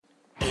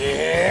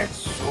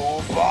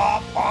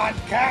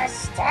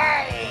podcast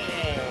time!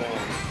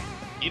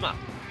 今、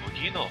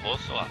次の放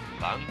送は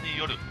ファンに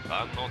よるフ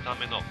ァンのた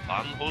めのフ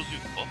ァンホーズ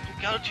ポッド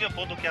キャルチャー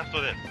ポッドキャス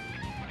トです。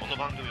この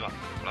番組は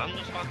ブランド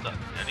スパンサー、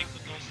ヤリク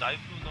の財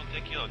布の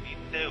提供に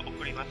て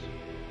送ります。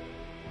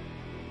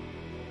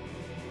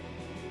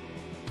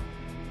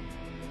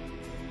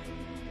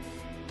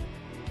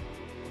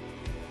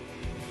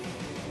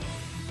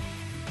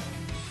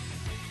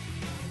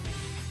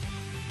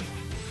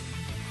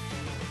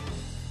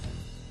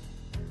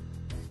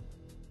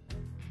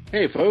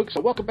Hey folks,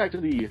 so welcome back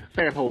to the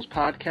Fanholes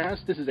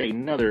podcast. This is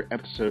another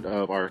episode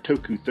of our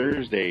Toku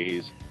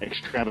Thursdays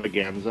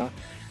extravaganza.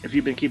 If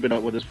you've been keeping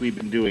up with us, we've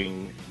been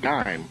doing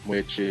Gaim,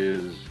 which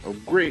is a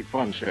great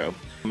fun show.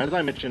 As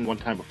I mentioned one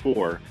time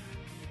before,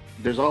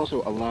 there's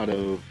also a lot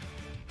of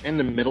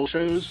in-the-middle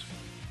shows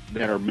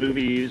that are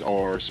movies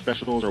or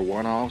specials or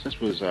one-offs. This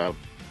was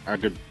our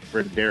good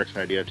friend Derek's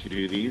idea to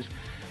do these.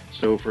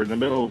 So for the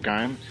middle of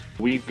Gaim,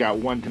 we've got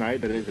one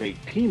tonight that is a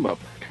team-up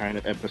kind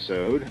of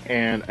episode.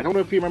 And I don't know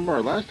if you remember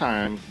our last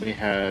time we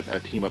had a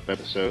team-up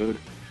episode,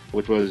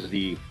 which was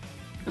the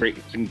Great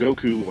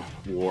Sengoku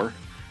War,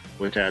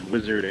 which had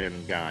Wizard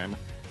and Gaim.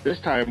 This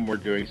time we're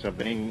doing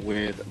something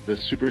with the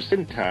Super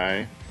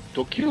Sentai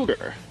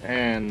ToQger,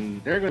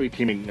 and they're going to be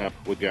teaming up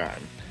with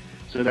Gaim.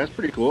 So that's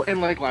pretty cool. And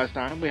like last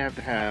time, we have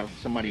to have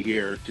somebody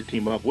here to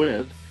team up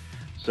with.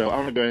 So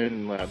I'm going to go ahead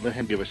and let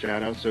him give a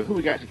shout out. So who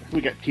we got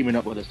teaming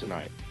up with us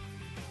tonight?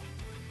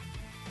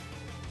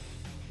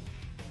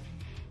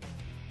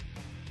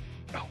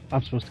 Oh,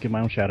 I'm supposed to give my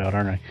own shout out,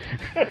 aren't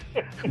I?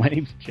 My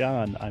name's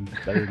John. I'm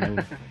better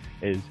known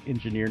as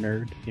Engineer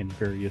Nerd in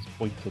various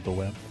points of the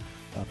web.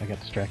 I got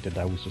distracted.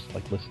 I was just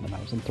like listening.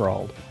 I was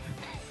enthralled.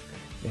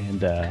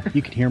 And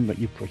you can hear me,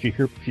 but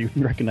if you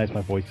recognize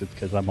my voice, it's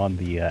because I'm on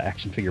the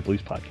Action Figure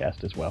Blues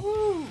podcast as well.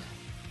 Woo!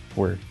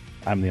 Where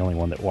I'm the only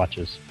one that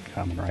watches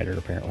Kamen Rider,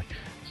 apparently.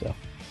 So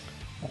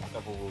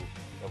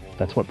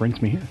that's what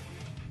brings me here.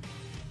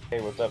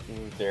 Hey, what's up? This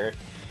is Derek.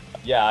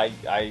 Yeah,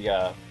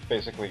 I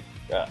basically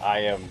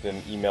IM'd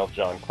and emailed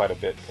John quite a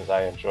bit because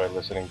I enjoy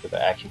listening to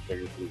the Action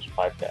Figure Blues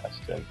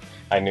podcast, and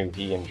I knew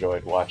he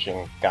enjoyed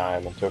watching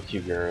Gaim and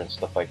ToQger and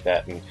stuff like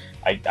that, and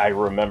I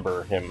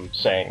remember him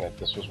saying that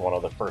this was one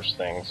of the first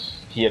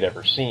things he had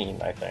ever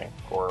seen, I think,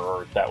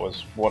 or that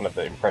was one of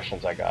the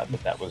impressions I got,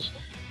 that was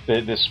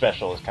this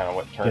special is kind of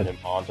what turned him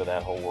on to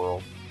that whole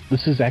world.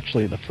 This is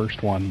actually the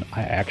first one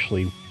I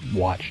actually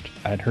watched.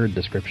 I'd heard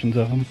descriptions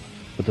of them,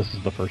 but this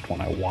is the first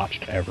one I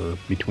watched ever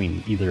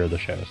between either of the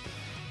shows.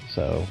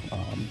 So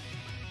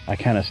I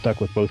kind of stuck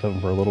with both of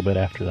them for a little bit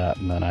after that,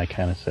 and then I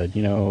kind of said,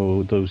 you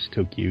know, those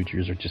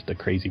ToQgers are just a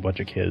crazy bunch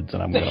of kids,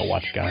 and I'm going to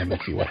watch Gaim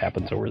and see what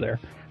happens over there.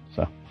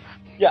 So.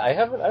 Yeah, I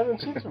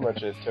haven't seen so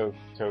much of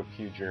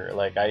ToQger.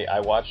 Like I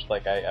watched,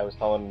 like I was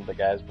telling the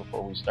guys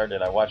before we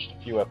started, I watched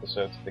a few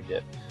episodes to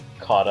get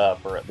caught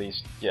up, or at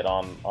least get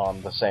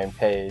on the same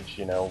page,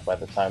 you know, by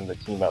the time the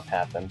team up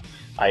happened.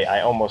 I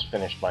almost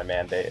finished my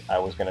mandate. I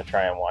was going to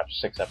try and watch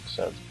 6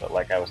 episodes, but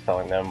like I was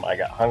telling them, I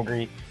got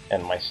hungry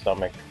and my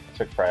stomach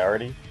took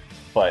priority.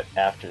 But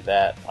after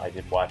that, I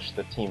did watch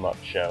the team up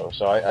show,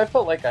 so I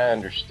felt like I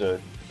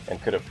understood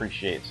and could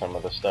appreciate some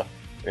of the stuff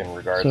in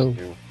regards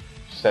to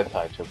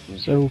Sentai Toku.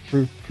 So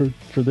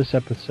for this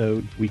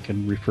episode, we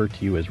can refer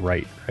to you as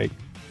right?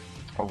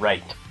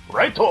 Right.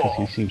 Because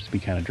he seems to be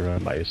kind of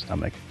driven by his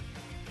stomach.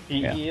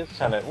 He is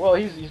kind of, well,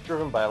 he's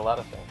driven by a lot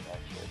of things,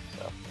 actually.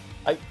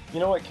 So, you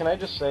know what, can I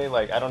just say,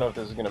 like, I don't know if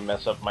this is going to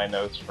mess up my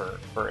notes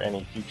for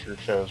any future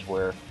shows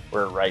where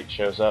Wright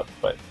shows up,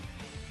 but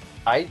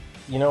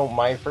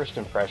my first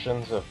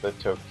impressions of the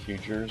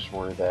ToQgers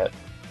were that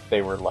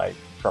they were, like,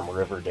 from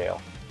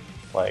Riverdale.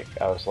 Like,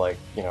 I was like,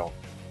 you know,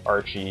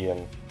 Archie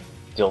and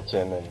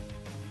Dilton and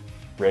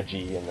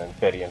Reggie and then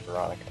Betty and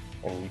Veronica.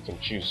 And you can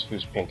choose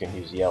who's pink and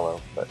who's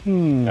yellow, but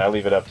I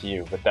leave it up to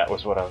you. But that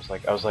was what I was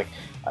like. I was like,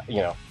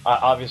 you know,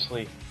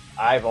 obviously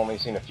I've only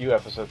seen a few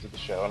episodes of the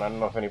show, and I don't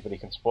know if anybody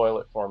can spoil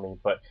it for me,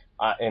 but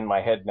in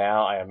my head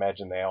now, I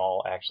imagine they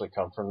all actually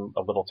come from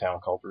a little town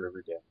called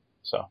Riverdale.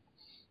 So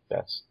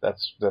that's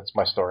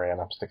my story,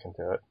 and I'm sticking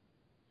to it.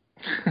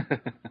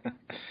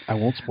 I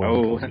won't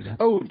spoil it for you.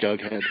 Oh,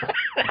 Jughead.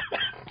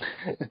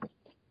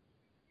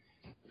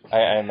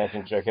 I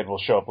imagine Jughead will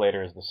show up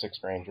later as the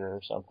Sixth Ranger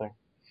or something.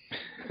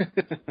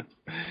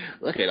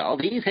 Look at all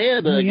these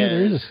heads. Oh, yeah,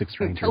 there is a Sixth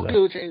Ranger.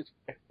 Toku change.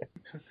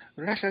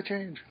 Ressha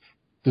change.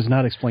 Does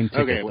not explain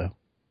Ticket, though.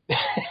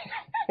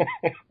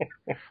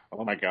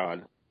 Oh my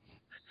god.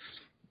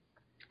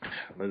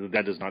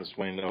 That does not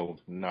explain, no,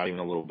 not even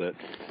a little bit.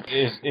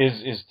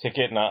 Is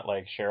Ticket not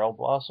like Cheryl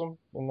Blossom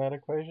in that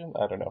equation?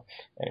 I don't know.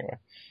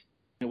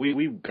 Anyway.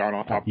 We've gone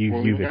off topic.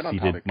 You've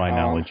exceeded my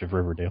knowledge of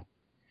Riverdale.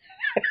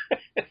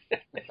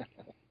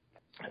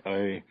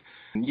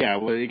 Yeah,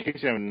 well, in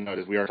case you haven't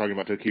noticed, we are talking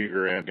about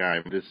ToQger and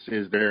Gaim. This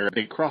is their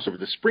big crossover,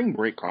 the spring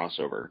break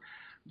crossover.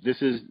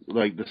 This is,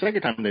 like, the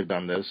second time they've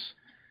done this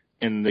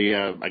in the,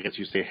 I guess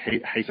you say,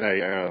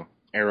 Heisei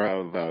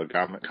era of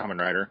Kamen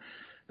Rider.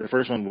 The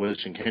first one was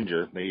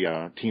Shinkenger. They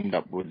teamed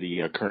up with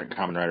the current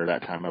Kamen Rider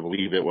that time. I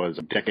believe it was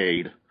a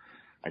decade,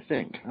 I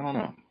think. I don't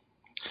know.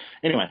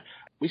 Anyway,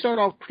 we start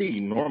off pretty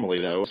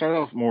normally, though. We start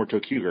off more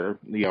ToQger.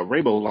 The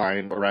Rainbow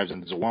line arrives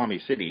in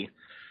Zawami City,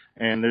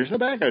 and there's no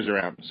bad guys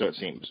around, so it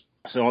seems.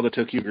 So all the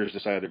ToQgers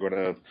decide they're going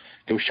to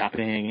go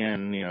shopping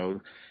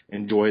and,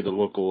 enjoy the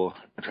local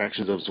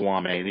attractions of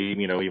Zawami. They,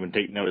 even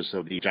take notice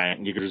of the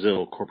giant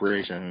Yggdrasil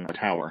Corporation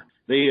tower.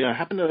 They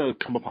happen to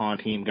come upon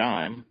Team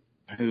Gaim,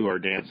 who are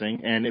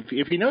dancing, and if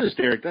you notice,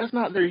 Derek, that's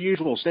not their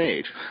usual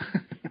stage.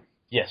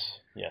 Yes,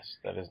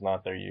 that is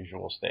not their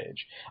usual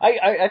stage.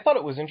 I thought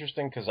it was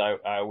interesting because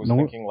I was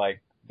thinking,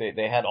 like,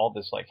 they had all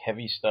this, like,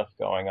 heavy stuff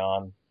going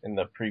on in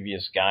the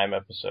previous Gaim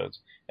episodes,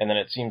 and then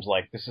it seems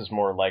like this is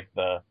more like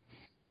the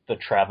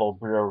travel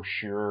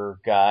brochure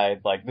guide.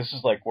 Like, this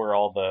is like where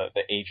all the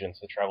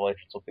travel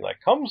agents will be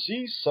like, come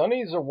see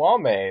sunny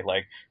Zawame.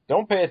 Like,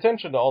 don't pay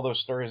attention to all those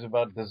stories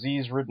about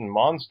disease-ridden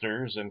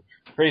monsters and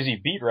crazy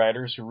beat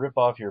riders who rip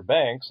off your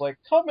banks. Like,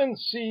 come and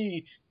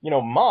see,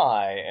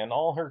 Mai and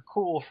all her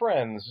cool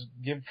friends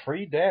give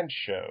free dance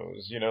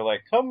shows.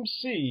 Like, come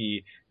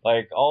see,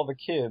 like, all the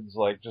kids,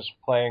 like, just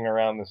playing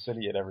around the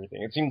city and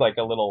everything. It seemed like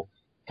a little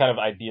kind of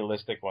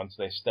idealistic once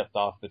they stepped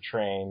off the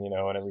train,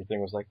 and everything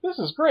was like, this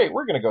is great.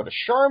 We're going to go to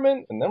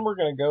Charmin, and then we're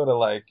going to go to,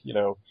 like,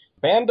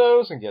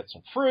 Bandos and get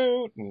some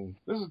fruit, and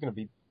this is going to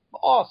be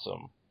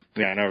awesome.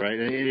 Yeah, I know, right?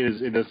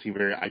 It does seem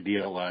very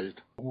idealized.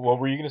 What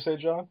were you going to say,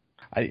 John?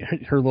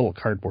 Her little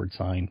cardboard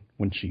sign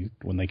when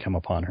they come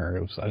upon her,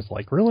 I was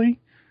like, really?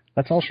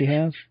 That's all she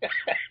has?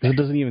 It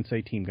doesn't even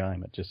say Team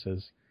Gaim. It just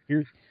says,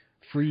 here's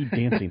free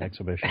dancing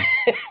exhibition.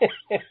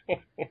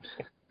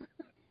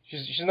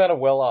 She's not a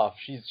well-off.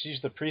 She's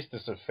the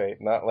priestess of fate,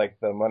 not like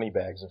the money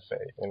bags of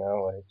fate.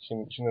 Like she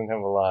doesn't have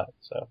a lot.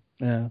 So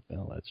yeah,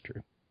 well, that's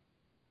true.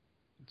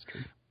 That's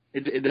true.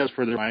 It does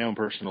further my own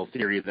personal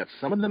theory that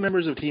some of the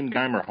members of Team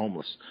Gaim are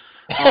homeless.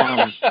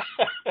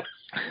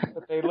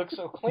 But they look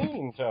so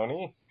clean,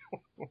 Tony.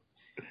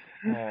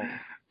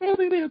 Well,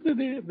 they have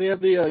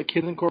the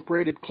Kids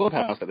Incorporated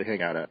clubhouse that they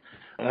hang out at.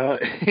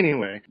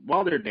 Anyway,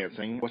 while they're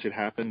dancing, what should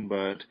happen?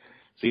 But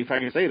see if I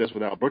can say this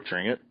without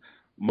butchering it.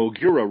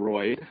 Mogura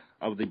Royd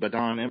of the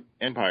Badan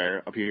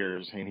Empire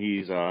appears, and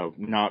he's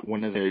not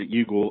one of the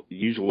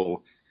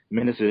usual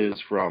menaces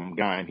from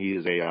Gaim. He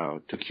is a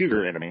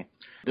ToQger enemy.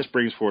 This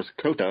brings forth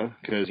Kota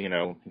because he's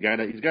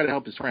got to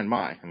help his friend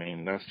Mai. I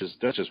mean, that's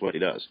just what he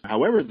does.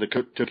 However, the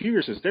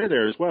ToQger, since they're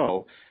there as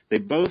well, they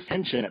both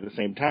tension at the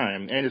same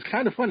time, and it's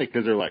kind of funny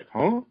because they're like,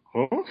 huh?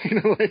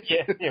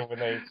 Yeah, when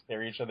they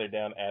stare each other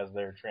down as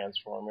they're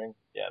transforming.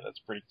 Yeah, that's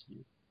pretty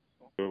cute.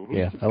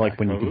 Yeah, I like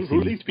when you can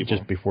see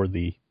just before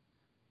the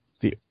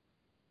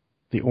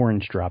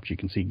orange drops, you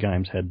can see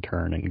Gaim's head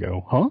turn and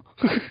go, huh?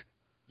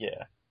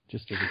 Yeah.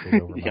 Just as it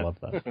goes over. Yeah. I love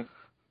that.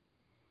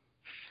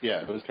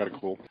 Yeah, it was kind of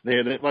cool.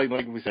 They like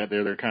we said,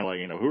 they're kind of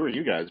like, who are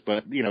you guys?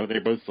 But, they're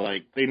both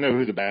like, they know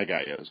who the bad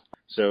guy is.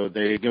 So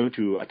they go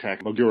to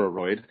attack Mogura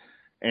Royd,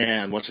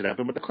 and what should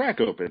happen? But the crack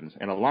opens,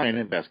 and a lion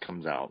invest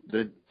comes out.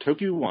 The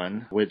Toku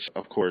one, which,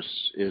 of course,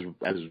 is,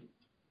 as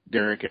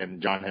Derek and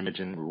John had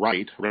mentioned,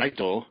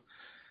 Raito,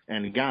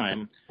 and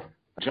Gaim,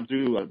 jump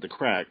through the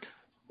crack,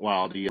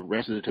 while the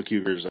rest of the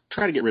ToQgers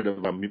try to get rid of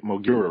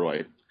Mogura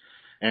Royd.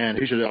 And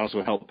who should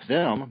also help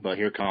them, but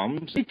here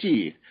comes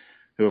Ichi,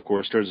 who, of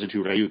course, turns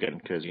into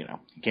Ryugen, because, he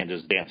can't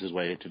just dance his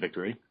way to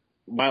victory.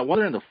 While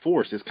they're in the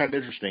Force, it's kind of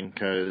interesting,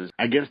 because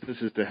I guess this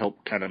is to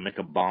help kind of make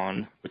a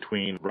bond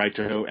between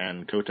Raito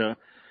and Kota.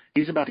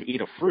 He's about to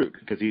eat a fruit,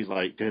 because he's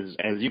like, because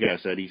as you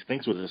guys said, he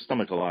thinks with his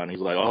stomach a lot, and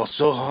he's like, oh,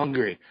 so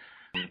hungry.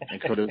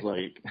 And Kota's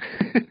like...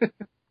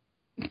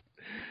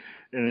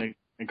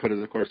 And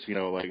Kota's, of course,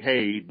 like,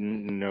 hey,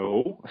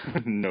 no.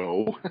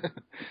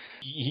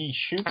 He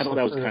shoots the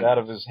fruit out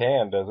of his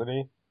hand, doesn't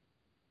he?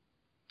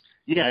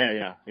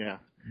 Yeah. Yeah,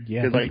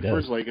 because, like,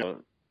 first, like,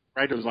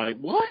 Raito's like,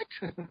 what?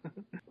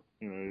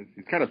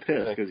 He's kind of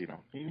pissed, because,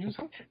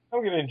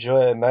 I'm going to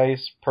enjoy a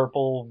nice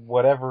purple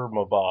whatever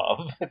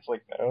mabob. It's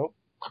like, no,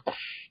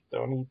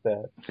 don't eat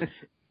that.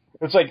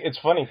 It's like, it's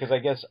funny, because I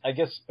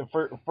guess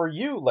for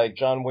you, like,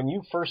 John, when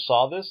you first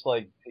saw this,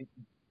 like...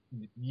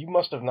 You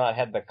must have not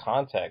had the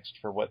context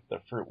for what the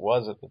fruit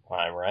was at the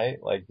time,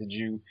 right? Like, did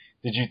you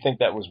think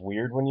that was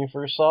weird when you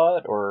first saw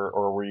it,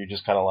 or were you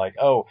just kind of like,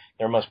 oh,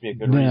 there must be a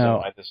good reason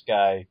why this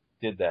guy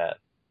did that?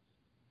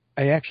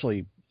 I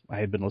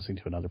had been listening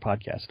to another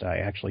podcast. I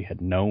actually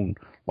had known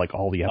like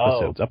all the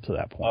episodes up to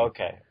that point.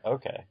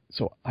 Okay.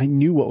 So I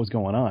knew what was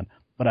going on,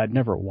 but I'd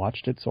never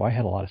watched it, so I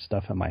had a lot of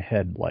stuff in my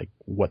head, like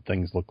what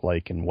things look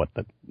like and what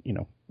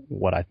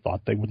I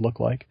thought they would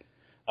look like.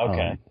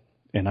 Okay.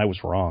 And I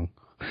was wrong.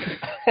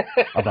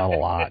 About a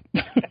lot.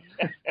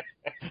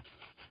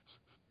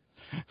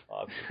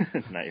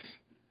 Awesome. Nice.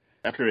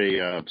 After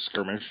a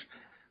skirmish,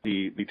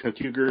 the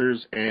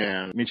ToQgers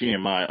and Michi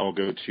and Mai all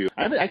go to...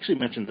 I've actually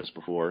mentioned this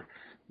before,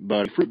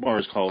 but the fruit bar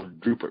is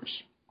called Droopers,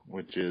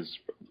 which is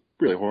a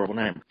really horrible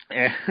name.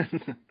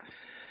 And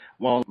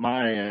while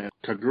Mai and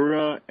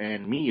Kagura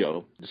and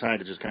Mio decide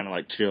to just kind of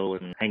like chill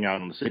and hang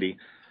out in the city,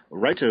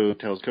 Raito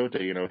tells Kota,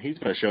 he's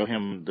going to show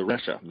him the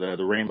Ressha,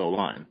 the rainbow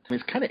line.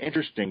 It's kind of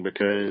interesting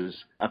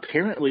because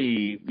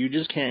apparently you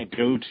just can't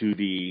go to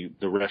the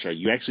Ressha.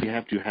 You actually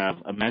have to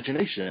have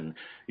imagination.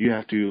 You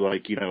have to,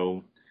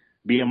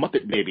 be a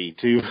Muppet Baby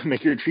to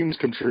make your dreams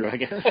come true, I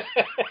guess.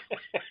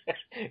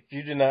 If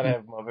you do not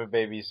have Muppet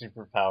Baby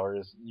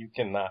superpowers, you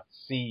cannot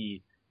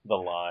see the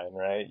line,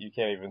 right? You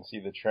can't even see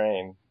the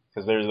train,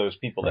 because there's those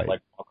people that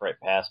walk right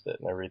past it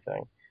and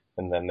everything,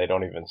 and then they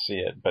don't even see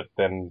it. But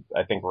then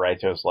I think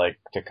Raito's like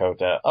to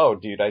Kota, "Oh,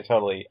 dude, I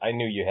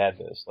knew you had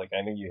this.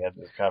 I knew you had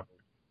this covered."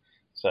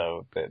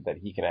 So that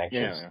he can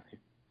actually see.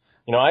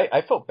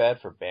 I felt bad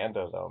for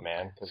Bando though,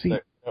 man, because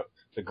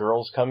the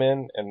girls come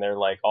in and they're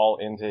all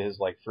into his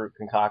fruit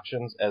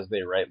concoctions, as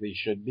they rightly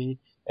should be,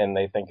 and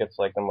they think it's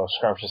the most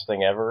scrumptious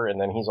thing ever, and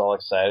then he's all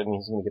excited and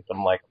he's gonna get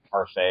them a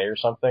parfait or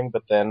something,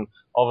 but then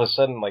all of a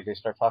sudden they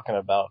start talking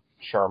about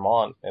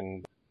Charmant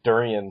and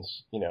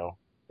Durian's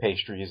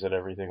pastries and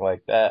everything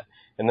like that,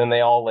 and then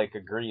they all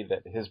agree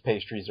that his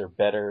pastries are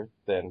better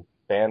than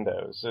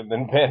Bando's, and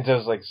then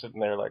Bando's sitting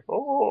there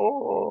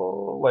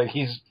oh,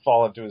 he's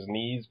falling to his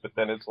knees, but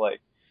then it's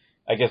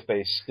I guess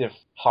they stiff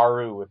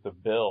Haru with the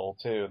bill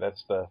too.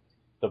 That's the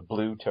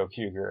blue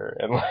ToQger,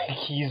 and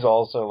he's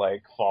also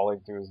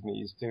falling to his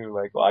knees too.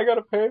 Well, I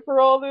gotta pay for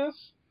all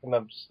this, and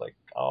I'm just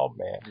oh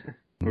man.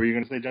 What were you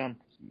gonna say, John?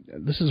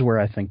 This is where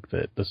I think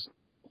that this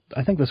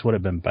would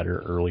have been better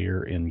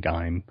earlier in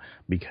Gaim,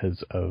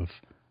 because of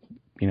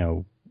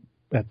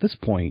at this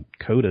point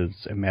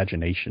Kota's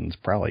imagination's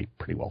probably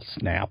pretty well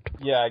snapped.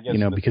 Yeah, I guess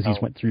because he's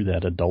went through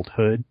that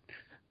adulthood.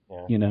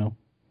 Yeah.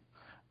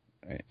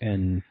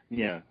 And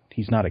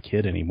he's not a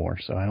kid anymore,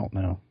 so I don't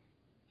know.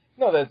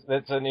 No,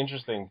 that's an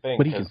interesting thing,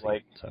 but he can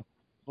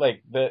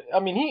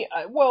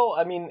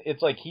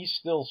it's he's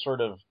still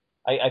sort of.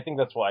 I think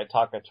that's why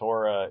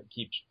Takatora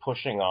keeps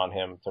pushing on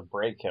him to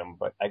break him,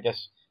 but I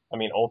guess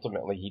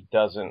ultimately he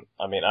doesn't.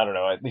 I don't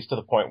know. At least to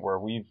the point where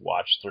we've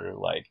watched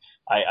through,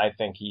 I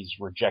think he's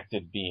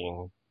rejected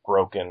being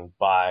broken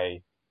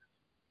by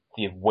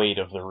the weight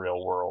of the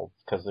real world,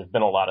 because there's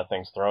been a lot of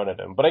things thrown at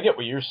him. But I get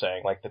what you're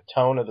saying. The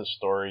tone of the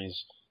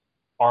stories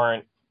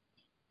aren't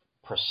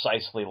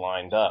precisely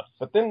lined up.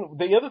 But then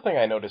the other thing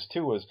I noticed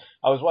too was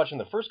I was watching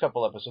the first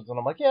couple episodes and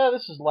I'm yeah,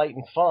 this is light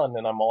and fun,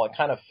 and it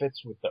kind of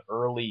fits with the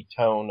early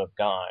tone of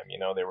Gaim.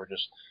 They were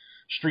just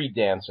street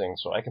dancing,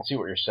 so I can see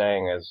what you're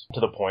saying as to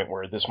the point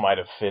where this might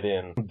have fit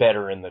in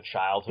better in the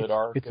childhood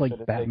arc. It's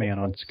like Batman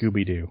on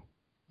Scooby-Doo.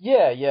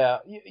 Yeah.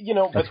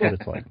 That's what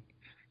it's like.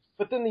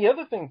 But then the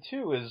other thing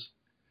too is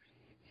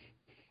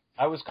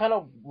I was kind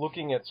of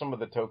looking at some of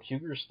the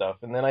ToQger stuff,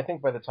 and then I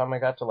think by the time I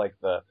got to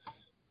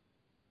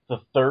the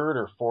third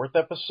or fourth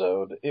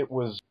episode, it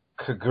was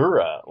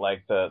Kagura,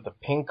 the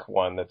pink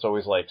one that's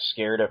always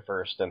scared at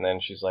first, and then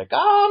she's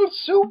I'm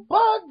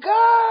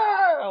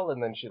Supergirl,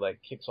 and then she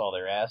kicks all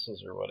their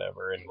asses or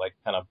whatever, and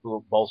kind of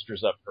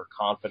bolsters up her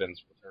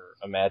confidence with her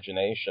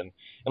imagination.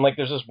 And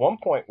there's this one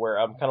point where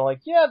I'm kind of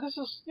yeah, this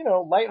is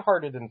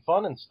lighthearted and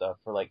fun and stuff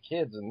for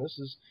kids, and this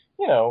is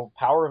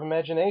power of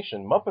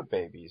imagination, Muppet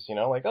Babies,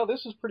 oh,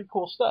 this is pretty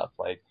cool stuff.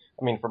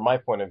 From my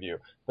point of view.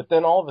 But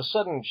then all of a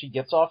sudden she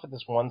gets off at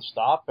this one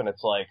stop, and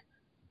it's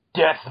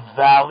Death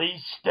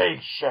Valley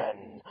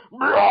Station.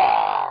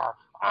 Roar!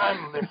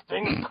 I'm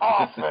lifting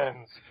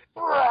coffins.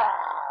 Roar!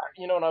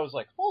 And I was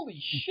holy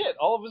shit.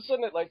 All of a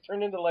sudden it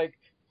turned into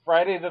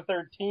Friday the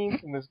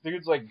 13th, and this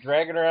dude's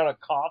dragging around a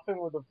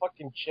coffin with a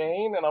fucking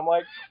chain, and I'm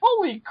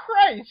holy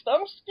Christ,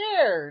 I'm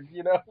scared,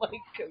 I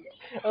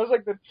was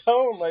the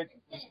tone was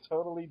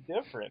totally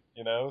different,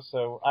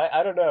 so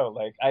I don't know,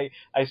 I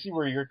see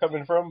where you're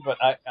coming from, but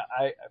I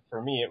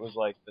for me it was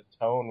the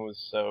tone was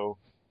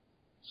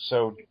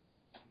so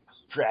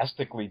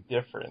drastically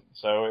different,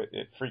 so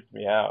it freaked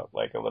me out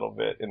a little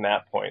bit in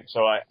that point.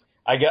 So I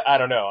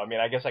don't know.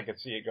 I guess I could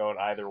see it going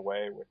either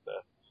way with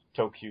the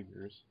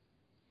ToQgers.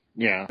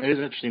 Yeah, it is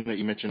interesting that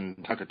you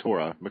mentioned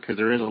Takatora, because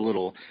there is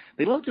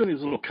they love doing these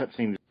little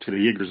cutscenes to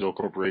the Yggdrasil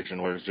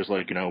Corporation where it's just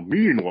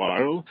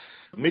meanwhile,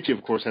 Michi,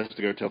 of course, has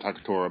to go tell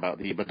Takatora about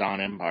the Badan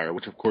Empire,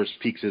 which, of course,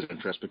 piques his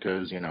interest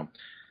because,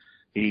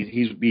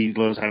 he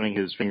loves having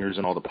his fingers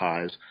in all the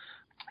pies.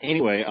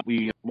 Anyway,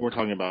 we were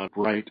talking about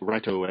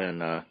Raito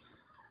and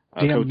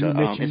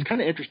Kota. It's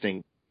kind of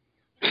interesting.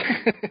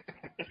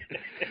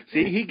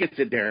 See, he gets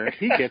it, Derek.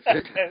 He gets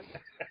it.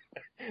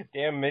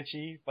 Damn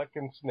Michi,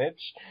 fucking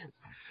snitch.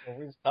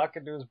 He's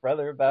talking to his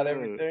brother about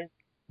everything.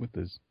 With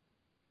his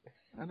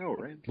I know,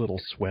 right? little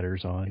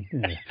sweaters on.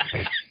 Yeah.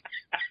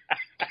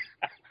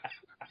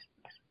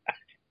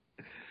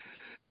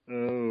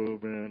 Oh,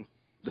 man.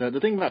 The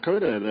thing about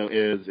Kota, though,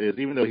 is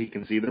even though he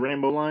can see the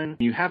rainbow line,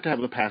 you have to have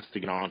a pass to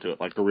get onto it,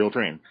 like the real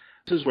train.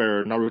 This is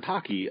where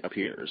Narutaki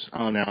appears.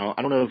 Now,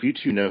 I don't know if you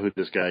two know who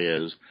this guy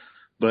is,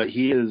 but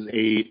he is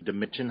a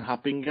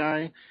dimension-hopping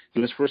guy. He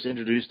was first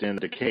introduced in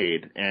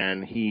Decade,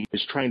 and he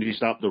is trying to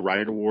stop the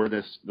Rider War.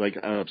 That's like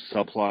a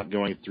subplot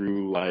going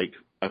through like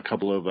a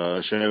couple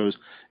of shows.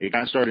 It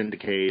got started in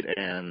Decade,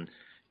 and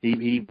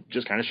he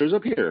just kind of shows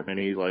up here, and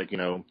he's like,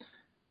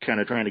 kind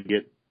of trying to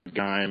get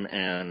Gaim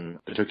and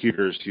the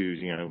ToQgers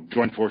to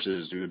join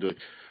forces to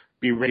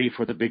be ready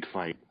for the big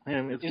fight.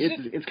 And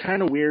it's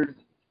kind of weird.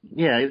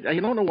 Yeah, I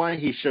don't know why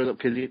he shows up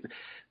because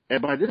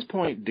and by this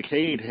point,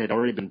 Decade had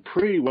already been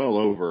pretty well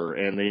over,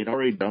 and they'd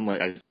already done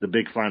the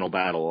big final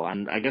battle.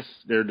 And I guess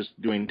they're just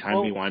doing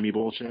timey-wimey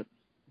bullshit.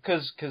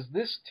 Because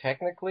this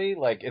technically,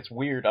 it's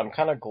weird. I'm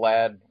kind of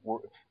glad.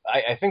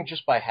 I think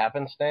just by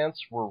happenstance,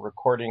 we're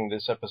recording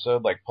this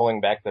episode, pulling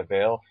back the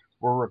veil.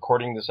 We're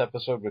recording this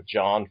episode with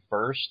John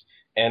first,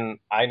 and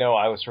I know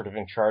I was sort of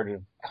in charge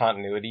of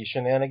continuity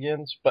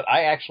shenanigans, but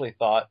I actually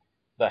thought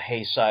the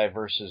Heisei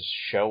versus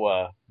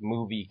Showa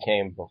movie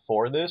came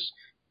before this.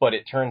 But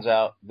it turns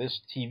out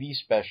this TV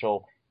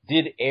special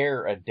did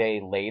air a day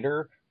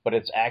later, but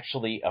it's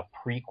actually a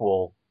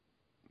prequel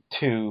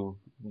to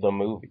the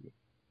movie.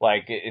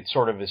 It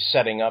sort of is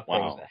setting up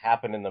things that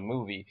happen in the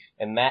movie,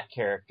 and that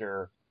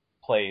character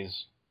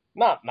plays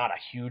not a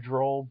huge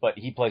role, but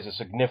he plays a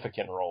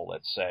significant role,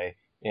 let's say,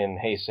 in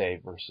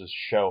Heisei versus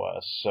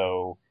Showa.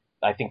 So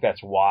I think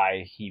that's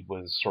why he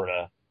was sort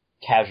of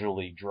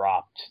casually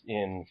dropped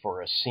in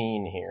for a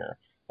scene here.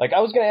 I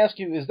was going to ask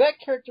you, is that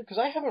character, because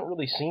I haven't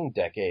really seen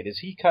Decade, is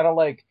he kind of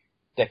like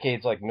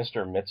Decade's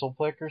Mr.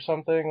 Mitzelplick or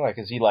something?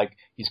 Is he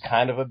he's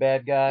kind of a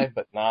bad guy,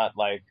 but not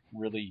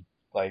really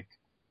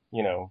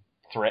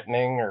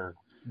threatening or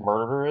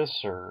murderous,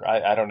 or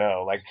I don't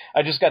know.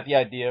 I just got the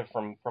idea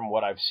from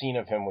what I've seen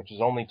of him, which is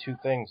only two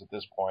things at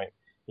this point.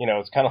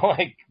 It's kind of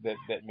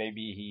that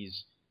maybe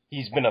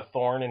he's been a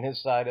thorn in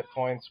his side at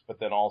points, but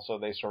then also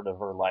they sort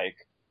of are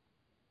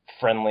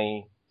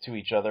friendly to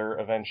each other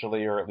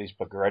eventually, or at least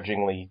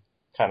begrudgingly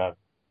kind of,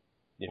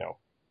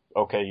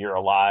 okay, you're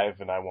alive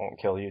and I won't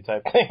kill you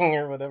type thing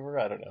or whatever.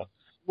 I don't know.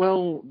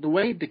 Well, the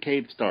way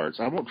Decade starts,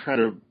 I won't try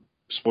to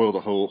spoil the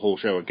whole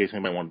show in case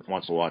anybody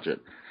wants to watch it.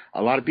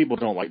 A lot of people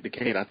don't like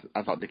Decade. I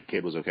thought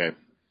Decade was okay.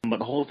 But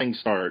the whole thing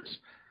starts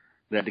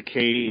that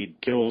Decade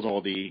kills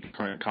all the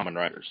current Kamen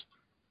Riders.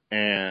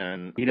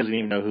 And he doesn't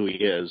even know who he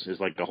is. It's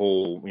the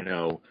whole,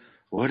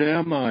 what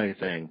am I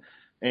thing.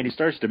 And he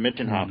starts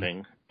dimension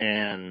hopping,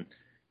 and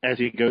as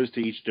he goes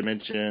to each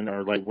dimension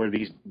or where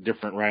these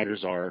different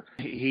riders are,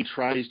 he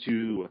tries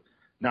to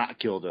not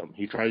kill them.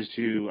 He tries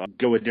to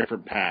go a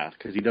different path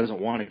because he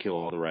doesn't want to kill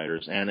all the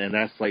riders. And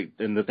that's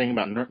and the thing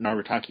about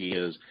Narutaki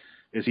is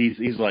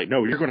he's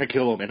no, you're going to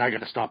kill him and I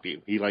got to stop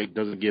you. He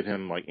doesn't give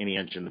him any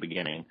inch in the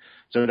beginning.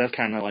 So that's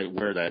kind of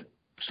where that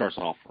starts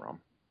off from.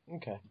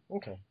 Okay.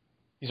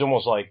 He's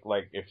almost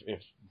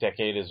if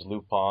Decade is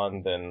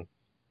Lupin,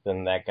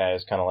 then that guy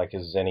is kind of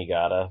his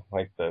Zenigata,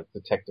 the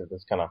detective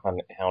that's kind of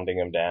hounding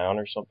him down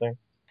or something.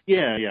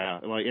 Yeah.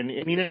 And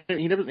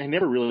he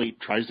never really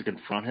tries to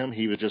confront him.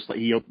 He was just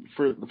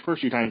for the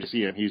first few times you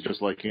see him, he's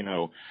just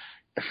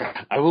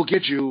I will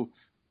get you.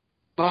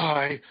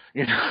 Bye.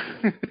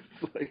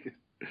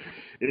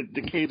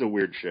 Decade's a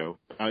weird show.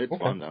 It's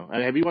fun though.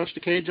 Have you watched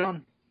Decade,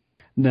 John?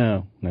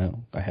 No,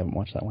 I haven't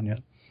watched that one yet.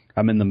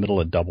 I'm in the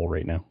middle of Double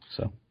right now,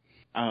 so.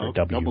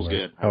 Double's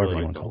good. However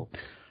you want to call it.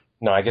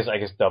 No, I guess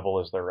Double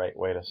is the right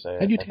way to say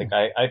it. I do too.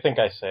 I think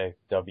I say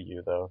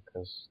W though,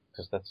 because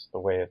that's the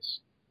way it's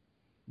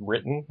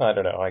written. I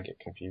don't know. I get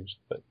confused,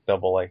 but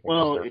Double is the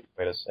right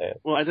way to say it.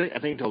 Well, I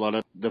think to a lot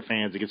of the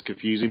fans it gets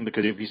confusing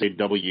because if you say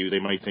W, they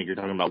might think you're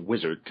talking about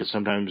Wizard because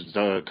sometimes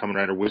Kamen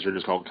Rider Wizard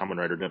is called Kamen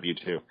Rider W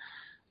too.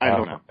 I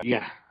don't know.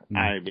 Yeah,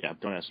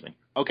 don't ask me.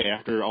 Okay,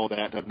 after all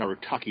that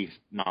Narutaki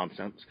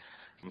nonsense.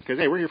 Because,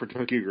 hey, we're here for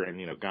ToQger and,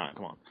 Gaim,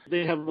 come on.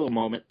 They have a little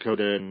moment,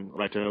 Koda and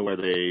Raito, where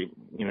they,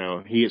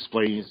 he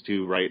explains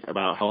to Wright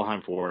about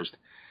Helheim Forest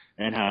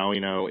and how,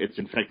 it's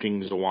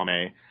infecting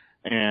Zawame.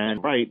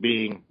 And Wright,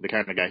 being the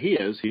kind of guy he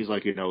is, he's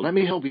let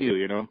me help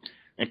you,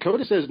 And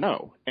Koda says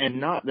no.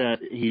 And not that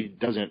he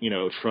doesn't,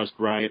 trust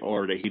Wright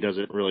or that he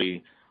doesn't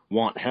really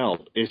want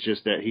help. It's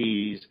just that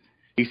he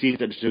sees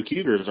that the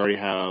ToQgers already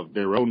have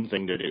their own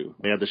thing to do.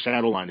 They have the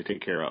shadow line to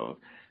take care of.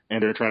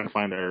 And they're trying to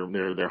find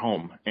their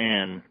home.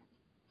 And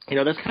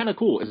that's kind of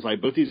cool. It's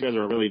both these guys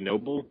are really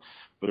noble,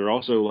 but they're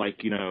also a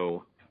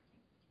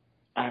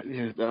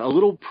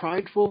little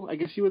prideful, I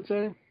guess you would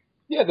say.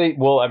 Yeah, they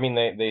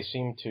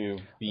seem to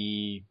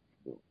be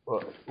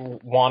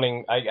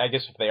wanting. I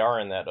guess if they are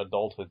in that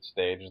adulthood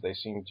stage, they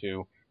seem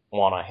to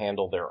want to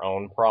handle their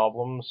own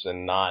problems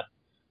and not.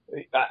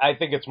 I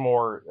think it's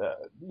more,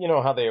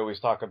 how they always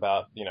talk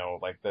about,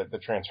 the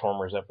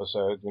Transformers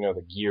episode,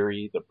 the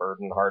Geary, the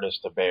burden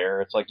hardest to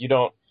bear. It's you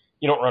don't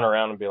run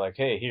around and be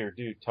hey, here,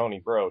 dude, Tony,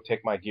 bro,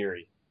 take my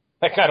Geary.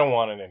 I don't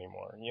want it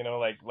anymore.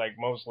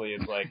 Mostly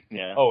it's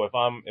yeah. Oh,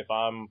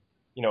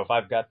 if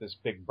I've got this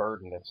big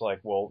burden, it's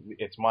well,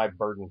 it's my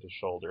burden to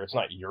shoulder. It's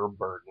not your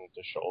burden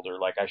to shoulder.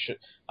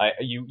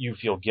 You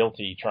feel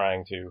guilty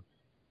trying to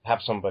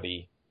have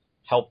somebody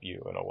help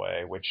you in a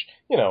way, which,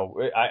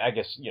 I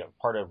guess,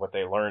 part of what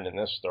they learned in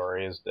this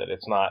story is that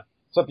it's not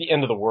the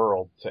end of the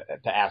world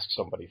to ask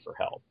somebody for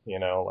help,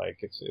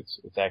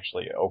 it's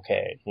actually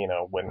okay,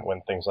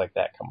 when things like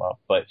that come up.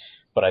 But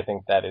I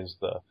think that is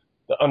the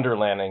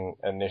underlying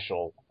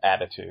initial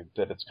attitude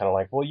that it's kind of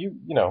well,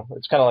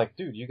 it's kind of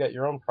dude, you got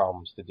your own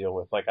problems to deal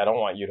with. I don't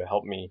want you to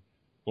help me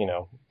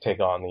take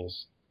on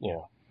these,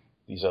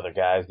 these other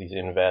guys, these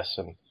invests,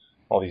 and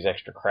all these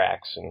extra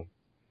cracks and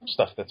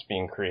stuff that's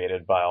being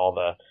created by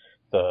all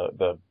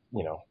the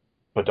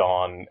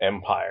Badon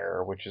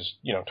Empire, which is,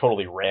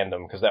 totally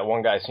random, because that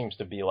one guy seems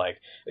to be like,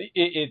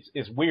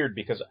 it's weird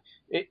because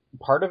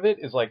part of it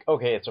is like,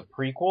 okay, it's a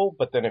prequel,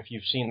 but then if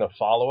you've seen the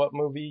follow-up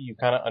movie, you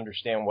kind of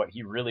understand what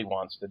he really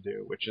wants to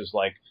do, which is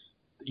like,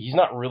 he's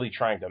not really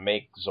trying to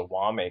make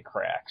Zawame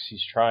cracks.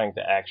 He's trying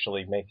to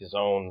actually make his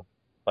own,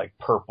 like,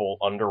 purple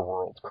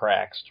underworld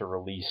cracks to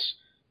release,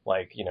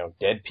 like,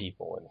 dead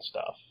people and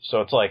stuff.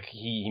 So it's like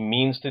he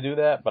means to do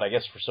that, but I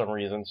guess for some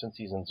reason, since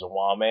he's in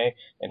Zawame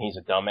and he's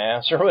a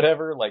dumbass or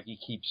whatever, like, he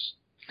keeps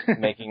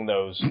making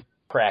those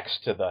cracks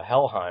to the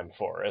Helheim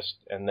forest,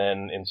 and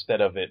then instead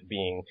of it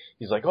being,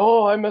 he's like,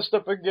 oh, I messed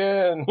up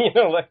again,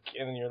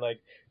 and you're like,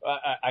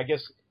 I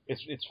guess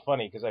it's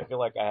funny because I feel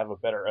like I have a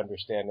better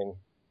understanding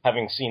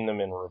having seen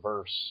them in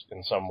reverse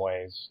in some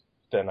ways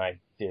than I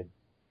did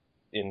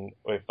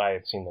if I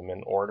had seen them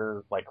in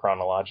order, like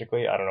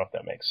chronologically. I don't know if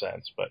that makes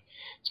sense, but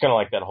it's kind of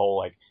like that whole,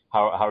 like,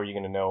 how are you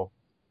going to know,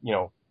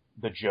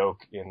 the joke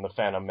in The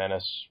Phantom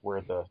Menace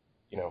where the,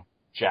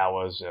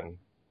 Jawas and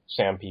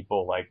Sand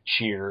people, like,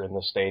 cheer in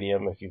the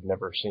stadium if you've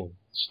never seen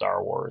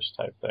Star Wars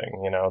type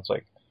thing, it's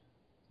like,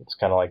 it's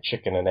kind of like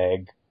chicken and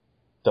egg,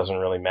 doesn't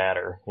really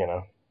matter,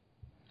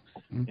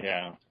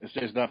 Yeah,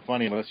 it's not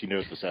funny unless you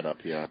know the setup,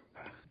 yeah.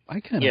 I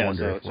kind of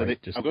wonder if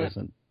Wright just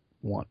doesn't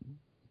want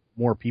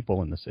more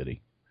people in the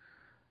city.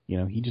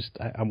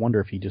 I wonder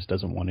if he just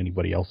doesn't want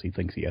anybody else he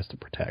thinks he has to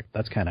protect.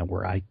 That's kind of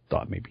where I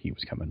thought maybe he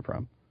was coming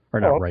from.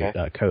 Or not, okay.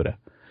 Right, Coda.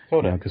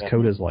 Because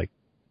Coda's like,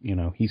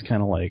 he's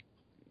kind of like,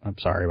 I'm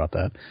sorry about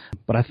that.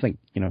 But I think,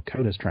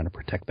 Coda's trying to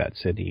protect that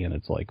city, and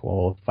it's like,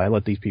 well, if I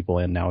let these people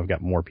in, now I've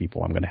got more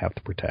people I'm going to have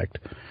to protect,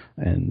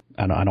 and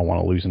I don't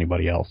want to lose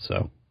anybody else,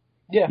 so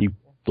you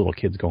little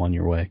kids go on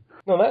your way.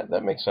 No,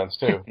 that makes sense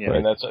too. Yeah.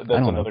 And that's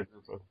another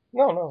group of...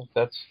 No,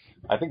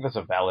 I think that's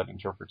a valid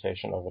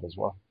interpretation of it as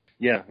well.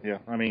 Yeah.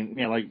 I mean,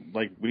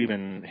 like we've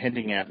been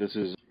hinting at, this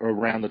is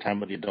around the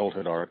time of the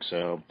adulthood arc,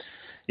 so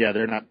yeah,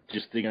 they're not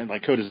just thinking,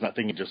 like, Coda's not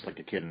thinking just like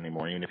a kid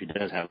anymore, even if he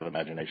does have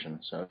imagination.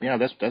 So yeah,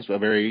 that's a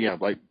very,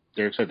 like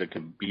Derek said, that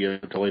could be a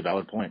totally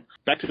valid point.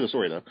 Back to the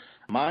story though.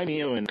 Mai,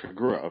 Neo, and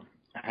Kagura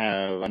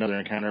have another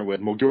encounter with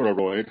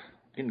Moguroroid.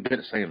 Getting good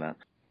at saying that.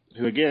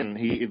 Who again,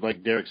 he,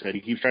 like Derek said,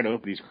 he keeps trying to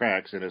open these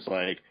cracks, and it's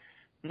like,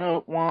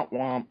 no, womp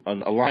womp.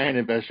 A lion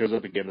invest shows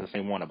up again, the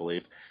same one, I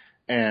believe.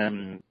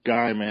 And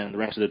Gaim and the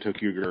rest of the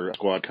ToQger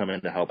squad come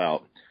in to help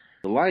out.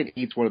 The lion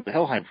eats one of the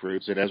Helheim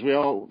fruits, and as we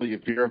all,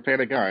 if you're a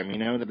fan of Gaim, you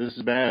know that this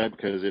is bad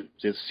because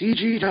it's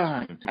CG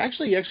time.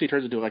 He actually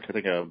turns into, like, I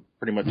think, a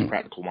pretty much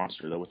practical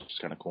monster, though, which is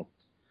kind of cool.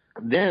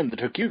 Then the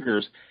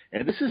ToQgers,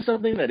 and this is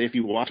something that if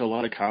you watch a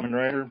lot of Kamen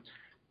Rider,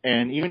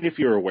 and even if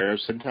you're aware of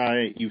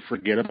Sentai, you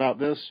forget about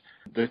this.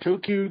 The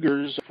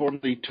ToQgers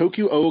form the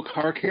Toku-O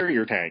car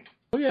carrier tank.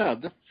 Oh yeah,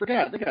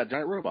 forgot, they got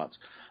giant robots.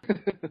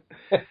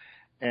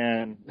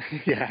 And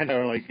yeah, I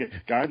know, like,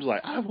 Gaim's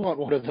like, I want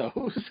one of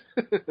those.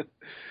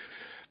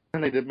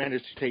 And they did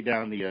manage to take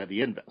down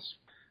the Invest.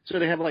 So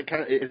they have, like,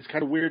 it's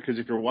kind of weird because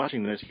if you're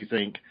watching this, you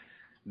think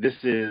this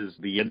is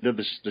the end of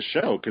the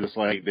show, because it's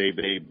like they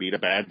beat a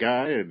bad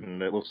guy,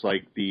 and it looks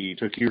like the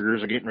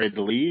ToQgers are getting ready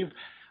to leave.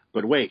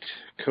 But wait,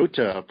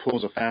 Kota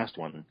pulls a fast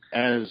one.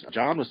 As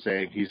John was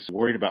saying, he's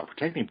worried about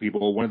protecting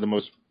people. One of the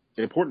most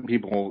important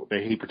people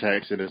that he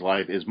protects in his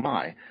life is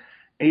Mai.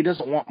 And he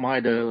doesn't want Mai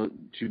to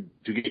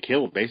get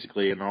killed,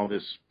 basically, in all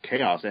this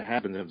chaos that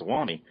happens in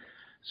Zawami.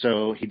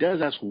 So he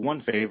does ask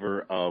one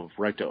favor of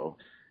Raito.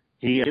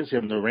 He gives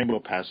him the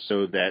Rainbow Pass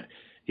so that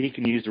he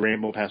can use the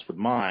Rainbow Pass with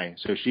Mai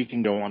so she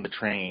can go on the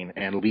train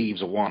and leave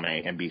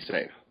Zawami and be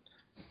safe.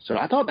 So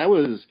I thought that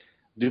was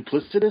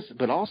duplicitous,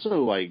 but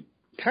also, like,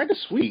 kind of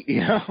sweet, you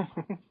know?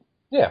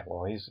 Yeah,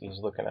 well, he's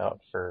looking out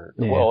for...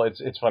 Yeah. Well,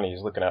 it's funny,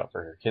 he's looking out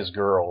for his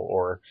girl,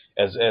 or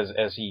as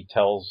he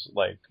tells,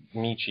 like,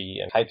 Michi,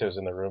 and Kaito's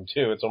in the room,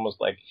 too, it's almost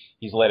like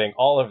he's letting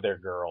all of their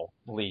girl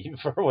leave,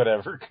 or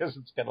whatever, because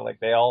it's kind of like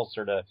they all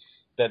sort of...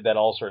 That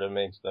all sort of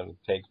makes them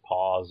take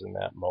pause in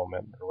that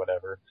moment, or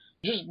whatever.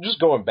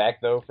 Just going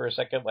back, though, for a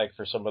second, like,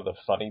 for some of the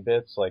funny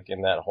bits, like,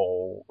 in that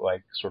whole,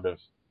 like, sort of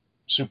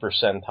Super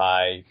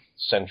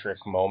Sentai-centric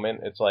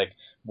moment, it's like,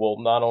 well,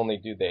 not only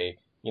do they,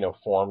 you know,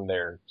 form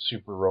their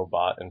super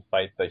robot and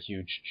fight the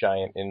huge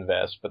giant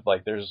Invest, but,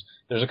 like, there's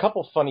a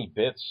couple funny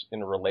bits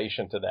in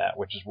relation to that,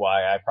 which is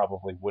why I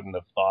probably wouldn't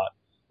have thought,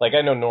 like,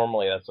 I know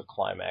normally that's a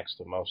climax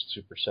to most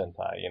Super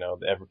Sentai, you know,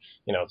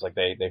 it's like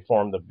they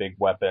form the big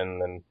weapon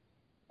and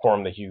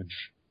form the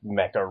huge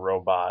mecha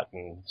robot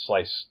and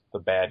slice the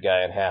bad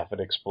guy in half, it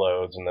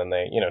explodes, and then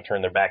they, you know,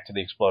 turn their back to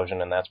the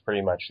explosion, and that's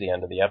pretty much the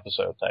end of the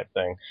episode type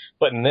thing.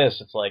 But in this,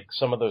 it's like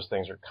some of those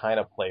things are kind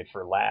of played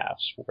for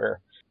laughs,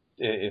 where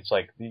it's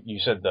like, you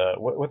said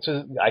what's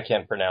his, I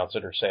can't pronounce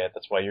it or say it,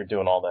 that's why you're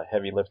doing all the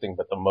heavy lifting,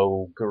 but the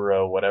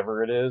Moguro,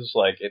 whatever it is,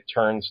 like, it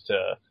turns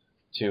to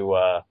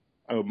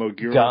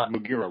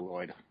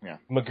Moguroroid. Yeah.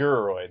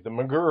 Moguroroid. The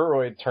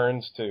Moguroroid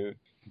turns to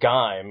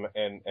Gaim,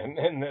 and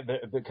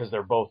because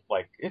they're both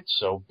like, it's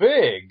so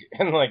big,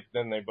 and like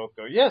then they both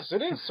go, yes,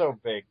 it is so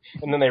big,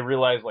 and then they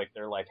realize like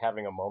they're like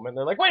having a moment.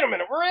 They're like, wait a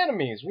minute, we're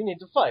enemies, we need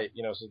to fight,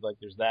 So like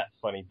there's that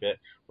funny bit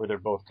where they're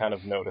both kind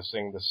of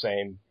noticing the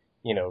same,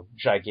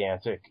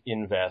 gigantic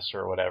invest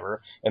or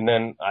whatever. And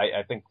then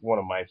I think one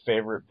of my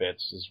favorite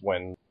bits is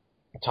when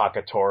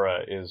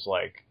Takatora is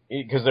like,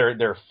 because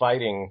they're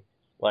fighting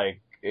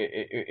like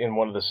in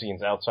one of the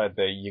scenes outside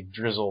the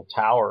Yggdrasil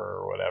Tower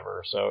or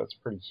whatever, so it's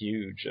pretty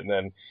huge. And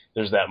then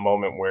there's that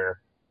moment where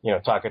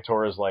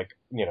Takatora's like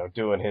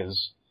doing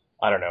his,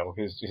 I don't know,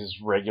 his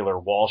regular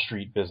Wall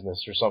Street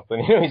business or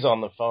something. He's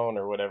on the phone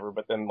or whatever,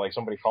 but then like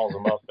somebody calls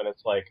him up and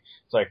it's like,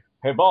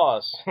 hey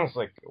boss. It's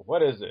like,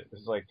 what is it?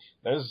 It's like,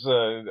 there's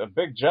a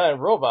big giant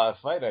robot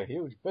fighting a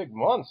huge big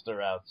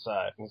monster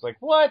outside. And it's like,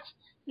 what?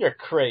 You're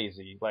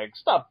crazy. Like,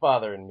 stop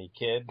bothering me,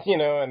 kid.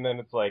 And then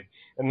it's like,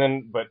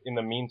 but in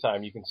the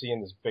meantime, you can see in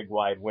this big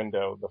wide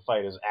window, the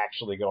fight is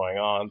actually going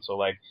on. So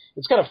like,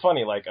 it's kind of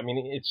funny. Like, I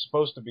mean, it's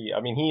supposed to be, I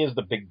mean, he is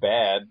the big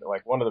bad,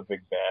 like one of the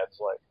big bads,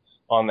 like,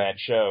 on that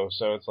show.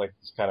 So it's like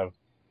this kind of,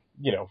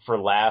 for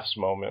laughs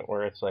moment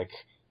where it's like,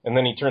 and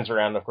then he turns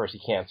around and of course he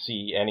can't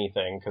see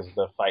anything because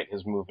the fight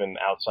is moving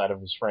outside of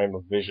his frame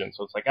of vision.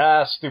 So it's like,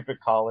 stupid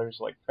callers,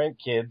 like prank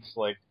kids,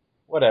 like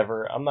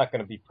whatever. I'm not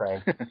going to be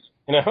pranked,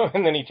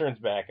 and then he turns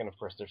back and of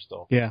course they're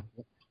still. Yeah.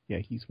 Yeah.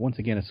 He's once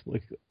again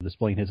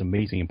displaying his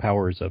amazing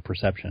powers of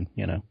perception,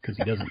 because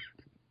he doesn't,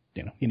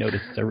 he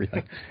notices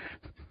everything.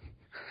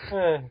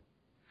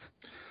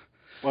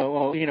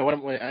 Well,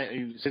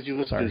 since you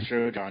listen to the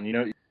show,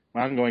 John,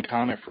 my ongoing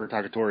comment for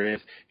Takatori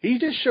is he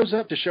just shows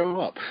up to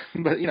show up.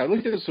 But,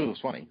 look at this, it was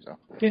funny. So.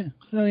 Yeah.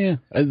 Oh, yeah.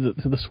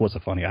 This was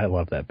funny. I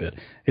love that bit.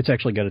 It's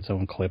actually got its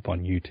own clip on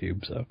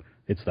YouTube, so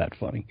it's that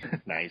funny.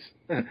 Nice.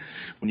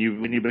 When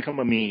you become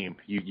a meme,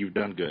 you've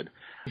done good.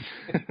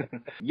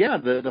 Yeah,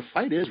 the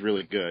fight is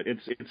really good.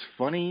 It's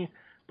funny,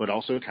 but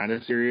also kind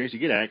of serious. You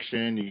get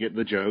action, you get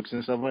the jokes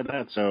and stuff like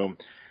that. So,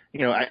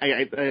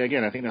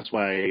 I think that's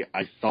why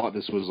I thought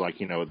this was like,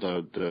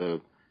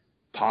 the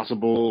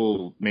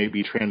possible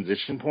maybe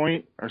transition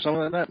point or something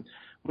like that,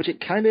 which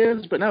it kind of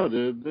is, but no,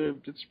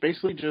 it's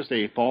basically just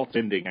a false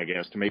ending, I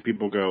guess, to make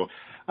people go,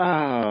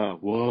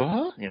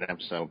 what?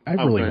 So I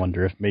really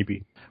wonder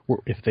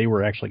if they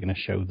were actually going to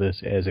show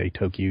this as a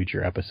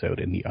ToQger episode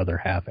and the other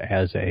half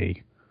as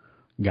a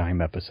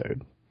Gaim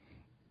episode,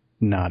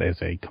 not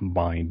as a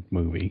combined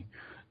movie,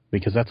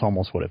 because that's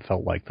almost what it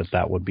felt like,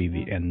 that would be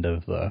the end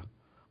of the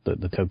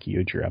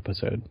ToQger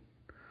episode.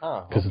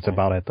 Because it's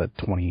about at the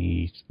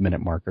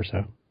 20-minute mark or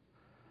so.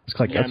 It's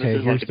like, okay,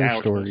 here's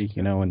their story,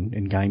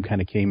 and Gaim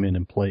kind of came in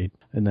and played.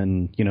 And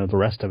then, the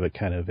rest of it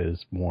kind of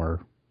is more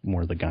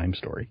the Gaim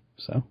story.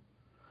 So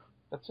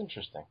that's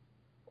interesting.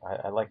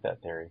 I like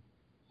that theory.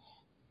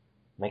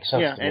 Makes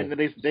sense. Yeah, to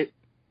me. And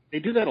they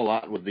do that a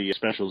lot with the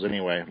specials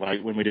anyway.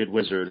 Like when we did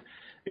Wizard,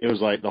 it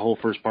was like the whole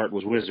first part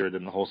was Wizard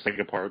and the whole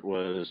second part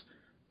was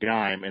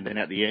Gaim, and then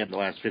at the end, the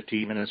last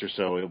 15 minutes or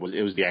so, it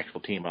was the actual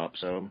team up.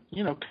 So,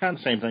 kind of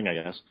the same thing, I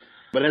guess.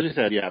 But as you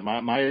said, yeah,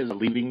 Maya is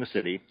leaving the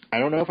city. I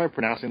don't know if I'm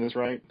pronouncing this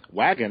right.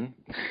 Wagon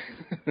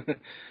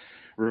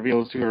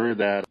reveals to her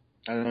that,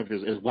 I don't know if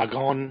it's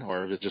Wagon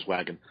or if it's just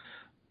Wagon,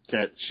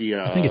 that she,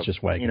 I think it's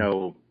just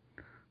Wagon.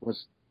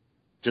 Was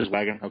just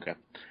Wagon? Okay.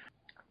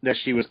 That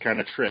she was kind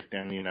of tricked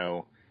and,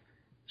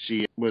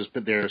 she was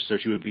put there so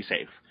she would be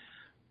safe.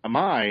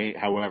 Mai,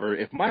 however,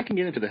 if Mai can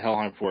get into the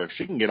Helheim Forest,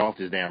 she can get off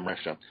this damn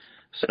Ressha.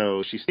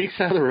 So she sneaks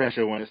out of the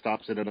Ressha when it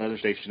stops at another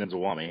station in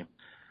Zawami.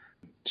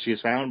 She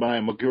is found by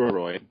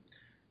Moguroi,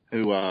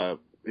 who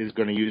is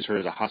going to use her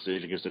as a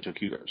hostage against the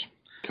ToQgers.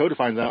 Koda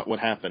finds out what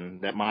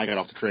happened, that Mai got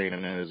off the train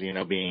and is,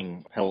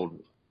 being held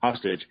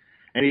hostage,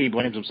 and he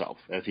blames himself,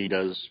 as he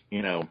does,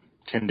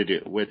 tend to do,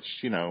 which,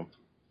 he now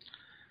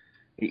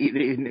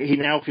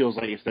feels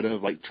like instead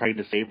of, trying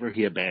to save her,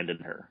 he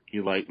abandoned her. He,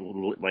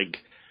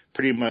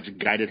 pretty much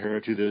guided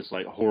her to this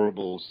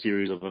horrible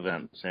series of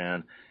events,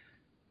 and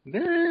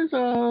there is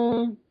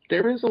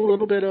a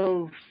little bit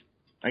of,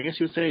 I guess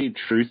you would say,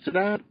 truth to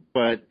that,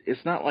 but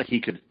it's not like he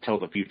could tell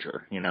the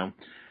future,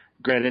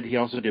 Granted, he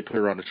also did put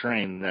her on a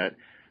train that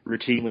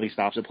routinely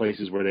stops at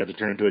places where they have to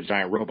turn into a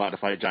giant robot to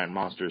fight giant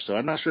monsters, so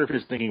I'm not sure if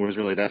his thinking was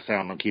really that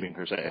sound on keeping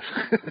her safe.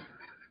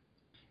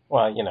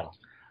 Well,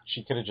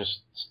 she could have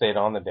just stayed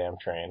on the damn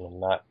train and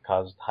not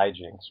caused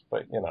hijinks,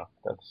 but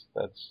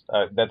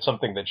that's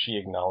something that she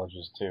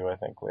acknowledges too, I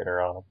think, later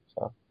on.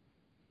 So.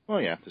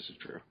 Well, yeah, this is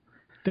true.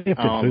 They have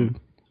good food.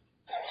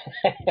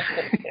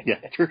 Yeah,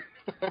 true.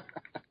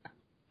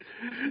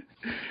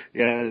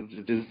 Yeah,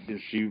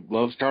 if she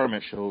loves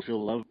Carmen, she'll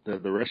love the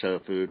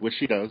Ressha food, which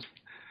she does.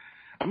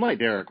 I'm like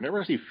Derek.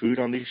 Whenever I see food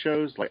on these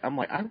shows, I'm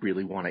like, I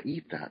really want to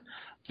eat that.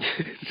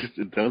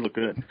 It does look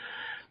good.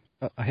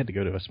 I had to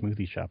go to a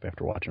smoothie shop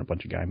after watching a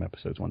bunch of Gaim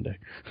episodes one day,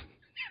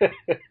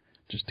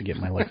 just to get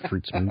my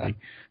fruit smoothie.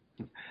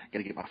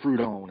 Gotta get my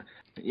fruit on.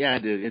 Yeah,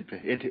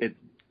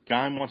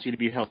 Gaim wants you to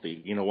be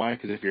healthy. You know why?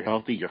 Because if you're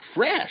healthy, you're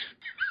fresh.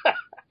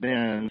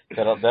 Then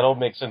that'll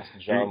make sense to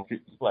John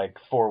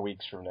 4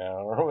 weeks from now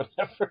or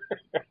whatever.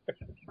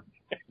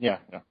 Yeah.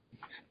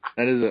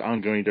 That is an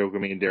ongoing joke. I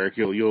mean, Derek,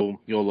 you'll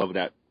love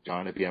that,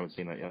 John, if you haven't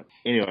seen that yet.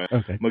 Anyway,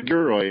 Okay.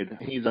 Meguroid,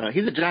 he's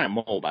a giant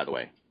mole, by the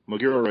way.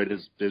 Meguroid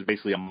is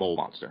basically a mole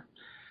monster.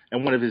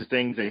 And one of his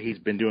things that he's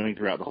been doing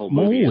throughout the whole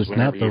movie Mole is is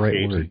not the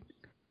right word.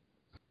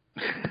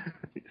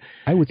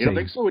 I would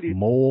say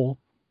mole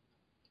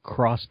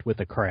crossed with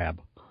a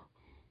crab.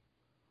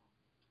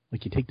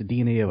 Like you take the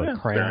DNA of a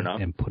crab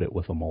and put it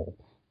with a mole.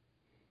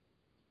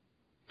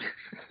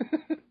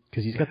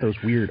 Because he's got those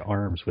weird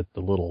arms with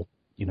the little,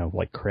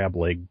 like crab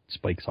leg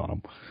spikes on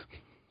them.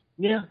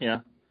 Yeah.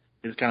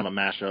 He's kind of a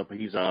mashup.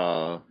 He's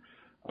a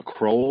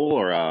crow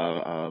or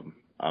a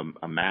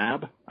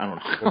mab. I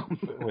don't know.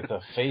 with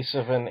a face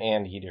of an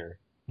anteater.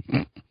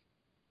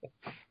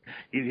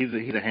 He's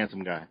a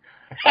handsome guy.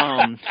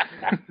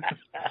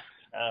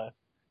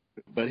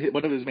 But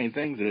one of his main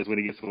things is when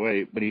he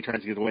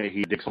tries to get away,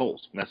 he digs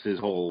holes. And that's his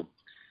whole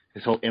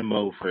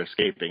MO for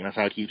escaping. That's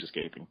how he keeps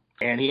escaping.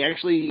 And he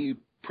actually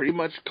pretty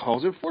much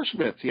calls it for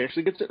Schmitz. He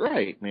actually gets it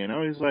right.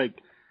 He's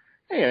like,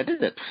 hey, I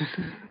did it.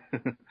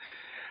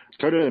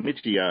 Koda and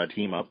Michi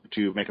team up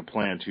to make a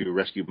plan to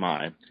rescue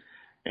Mai.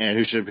 And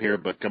who should appear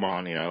but, come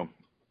on,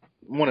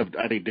 one of,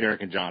 I think,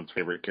 Derek and John's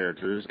favorite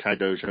characters,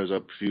 Kaido, shows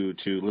up to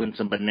lend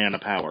some banana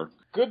power.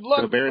 Good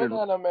luck,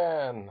 Banana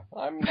Man.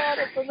 I'm not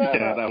a banana.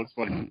 Yeah, that was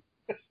funny.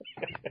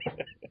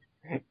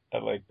 I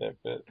like that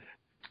bit.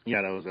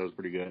 Yeah, that was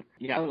pretty good.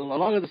 Yeah, a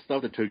lot of the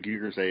stuff that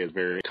ToQger say is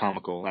very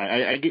comical.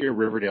 I get your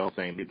Riverdale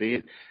thing.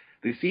 They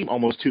seem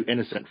almost too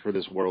innocent for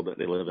this world that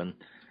they live in.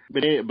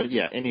 But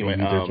yeah, anyway.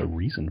 Maybe there's a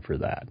reason for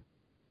that.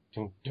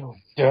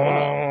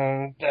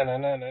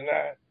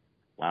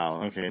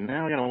 Wow, okay,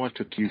 now I gotta watch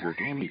ToQger.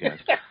 Damn you guys.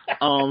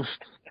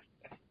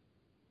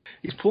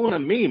 He's pulling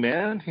on me,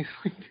 man. He's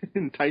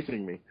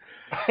enticing me.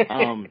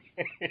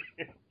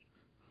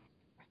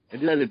 I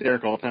do that to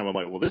Derek all the time. I'm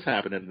like, well, this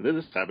happened, and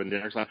this happened.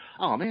 Derek's like,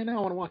 oh, man, now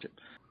I want to watch it.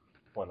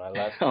 When I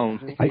last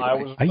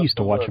I used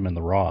to watch him in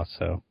the Raw,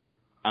 so.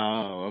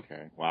 Oh,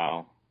 okay.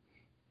 Wow.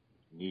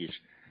 Yeesh.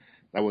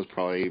 That was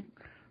probably,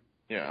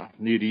 yeah.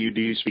 Do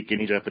you speak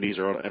any Japanese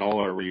at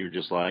all, or were you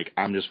just like,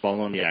 I'm just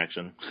following the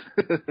action?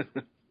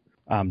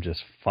 I'm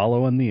just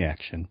following the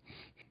action.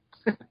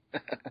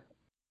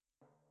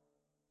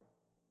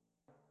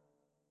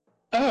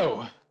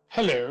 Oh,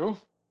 hello.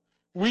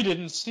 We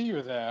didn't see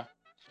you there.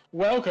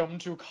 Welcome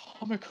to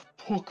Comic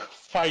Book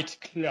Fight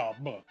Club.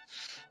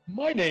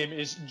 My name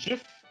is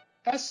Jiff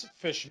S.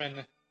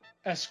 Fishman,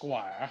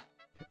 Esquire.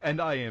 And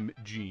I am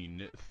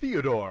Gene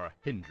Theodore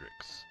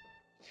Hendricks.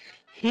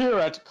 Here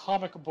at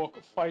Comic Book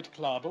Fight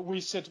Club, we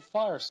sit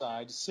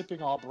fireside,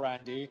 sipping our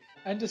brandy,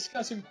 and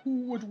discussing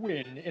who would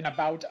win in a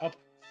bout of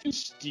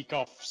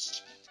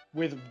fisticuffs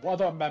with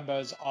other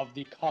members of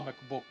the comic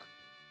book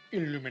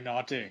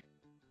Illuminati.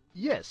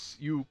 Yes,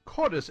 you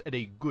caught us at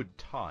a good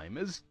time,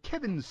 as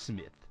Kevin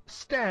Smith,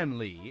 Stan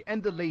Lee,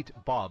 and the late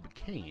Bob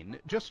Kane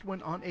just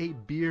went on a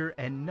beer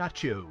and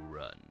nacho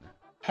run.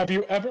 Have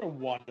you ever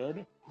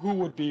wondered who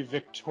would be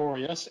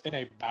victorious in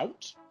a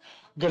bout?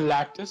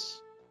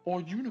 Galactus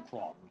or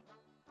Unicron?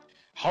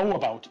 How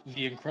about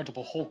the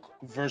Incredible Hulk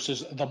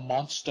versus the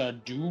Monster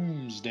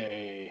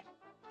Doomsday?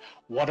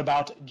 What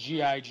about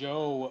G.I.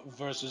 Joe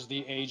versus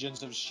the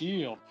Agents of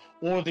S.H.I.E.L.D.?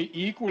 Or the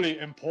equally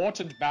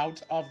important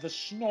bout of the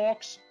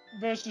Snorks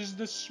versus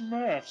the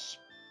Smurfs?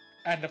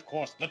 And of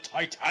course, the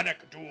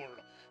Titanic duel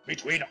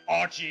between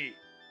Archie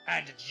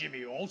and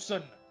Jimmy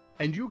Olsen.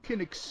 And you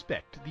can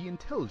expect the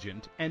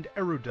intelligent and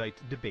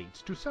erudite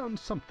debates to sound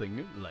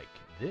something like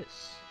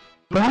this.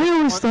 But I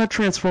always thought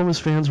Transformers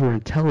fans were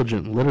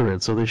intelligent and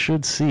literate, so they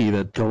should see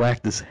that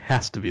Galactus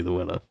has to be the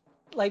winner.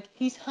 Like,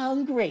 he's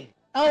hungry.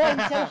 Oh, I'm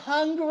so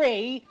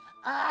hungry.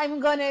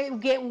 I'm going to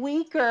get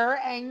weaker,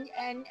 and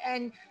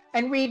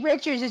Reed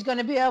Richards is going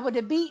to be able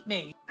to beat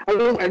me. I don't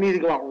know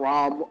anything about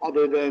Rom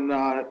other than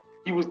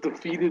he was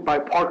defeated by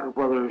Parker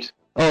Brothers.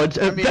 Oh,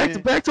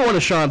 back to one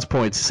of Sean's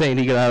points, saying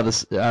he got out of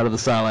the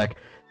Sarlacc.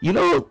 You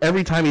know,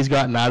 every time he's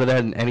gotten out of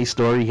that in any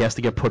story, he has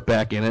to get put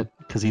back in it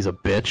because he's a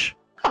bitch.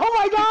 Oh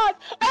my God!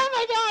 Oh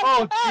my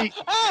God!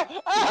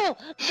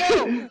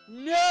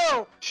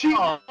 No!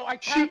 I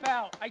tap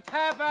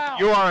out.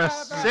 You are a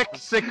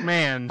sick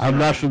man. I'm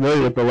not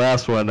familiar with the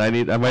last one. I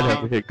might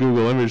have to hit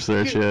Google image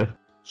search here.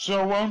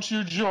 So won't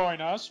you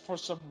join us for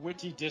some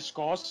witty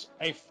discourse,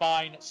 a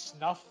fine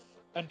snuff,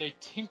 and a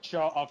tincture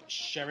of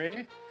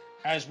sherry,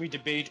 as we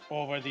debate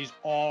over these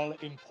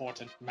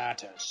all-important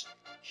matters,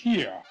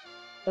 here,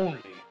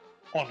 only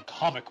on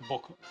Comic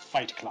Book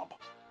Fight Club.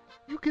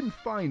 You can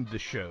find the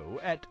show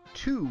at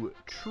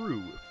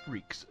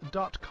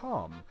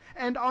twotruefreaks.com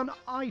and on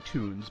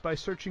iTunes by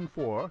searching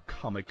for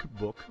Comic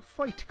Book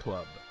Fight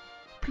Club.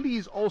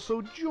 Please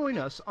also join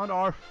us on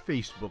our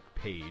Facebook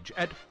page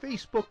at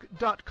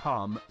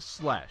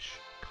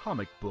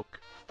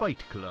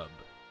facebook.com/comicbookfightclub.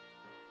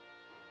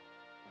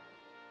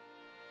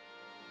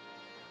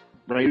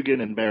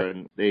 Ryugen and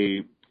Baron,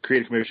 they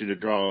create a commission to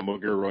draw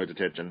Moguroid's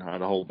attention,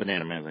 the whole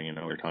Banana Man thing,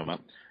 we were talking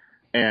about.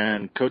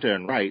 And Kota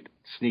and Wright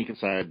sneak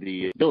inside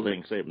the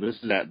building.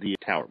 This is at the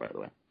tower, by the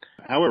way.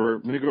 However,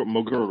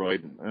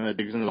 Moguroroid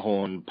digs into the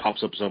hole and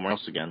pops up somewhere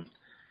else again.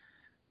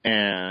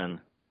 And,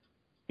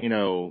 you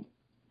know,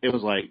 it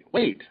was like,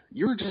 wait,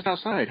 you were just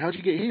outside. How'd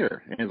you get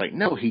here? And it's like,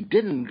 no, he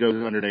didn't go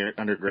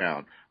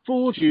underground.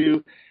 Fooled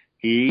you.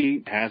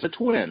 He has a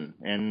twin.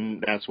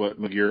 And that's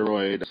what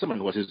Moguroroid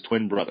summoned, was his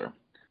twin brother.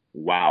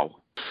 Wow.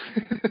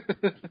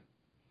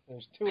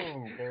 There's two of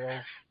them,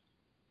 girls.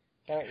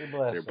 Count your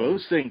blessings. They're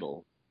both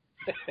single.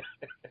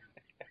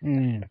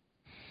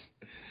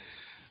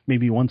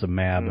 Maybe one's a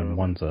mab and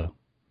one's a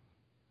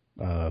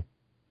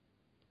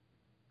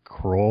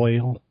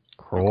Kroll?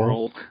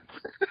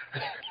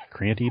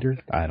 Crant eater?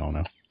 I don't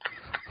know.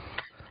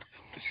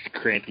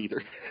 Crant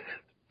eater.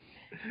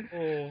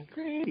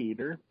 Crant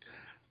eater.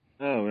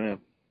 Oh, man.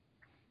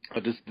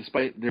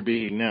 Despite there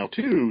being now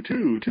two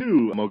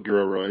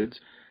Moguroroids,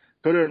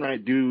 Kodo and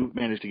Wright do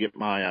manage to get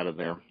Mai out of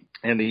there.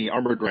 And the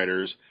Armored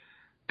Riders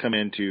come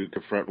in to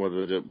confront one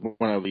of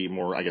the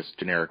more, I guess,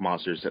 generic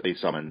monsters that they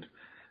summoned.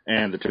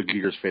 And the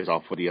ToQgers face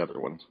off with the other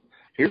ones.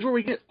 Here's where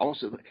we get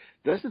also...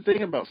 That's the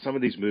thing about some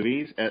of these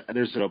movies.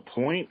 There's a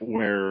point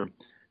where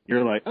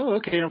you're like, oh,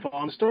 okay, I'm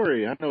following the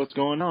story. I know what's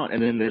going on.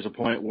 And then there's a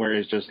point where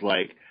it's just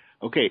like,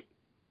 okay,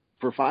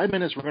 for 5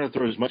 minutes, we're going to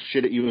throw as much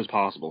shit at you as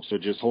possible. So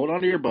just hold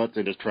on to your butts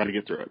and just try to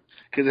get through it.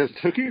 Because as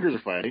ToQgers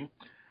are fighting,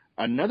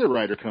 another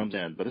rider comes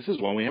in. But this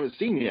is one we haven't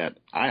seen yet.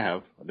 I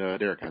have.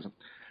 Derek hasn't.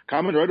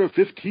 Kamen Rider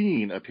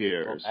 15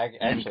 appears. Well,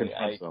 actually,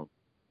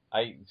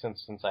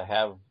 since I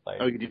have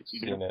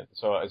seen it,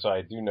 so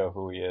I do know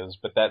who he is.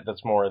 But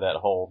that's more of that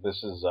whole,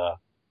 this is a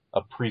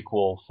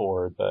prequel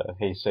for the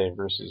Heisei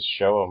versus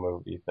Showa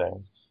movie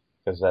thing.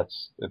 Because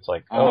it's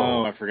like,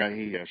 I forgot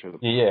he showed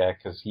up. Yeah,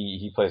 because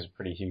he plays a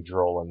pretty huge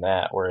role in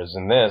that. Whereas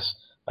in this,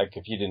 like,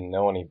 if you didn't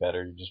know any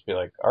better, you'd just be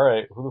like, all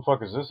right, who the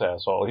fuck is this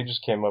asshole? He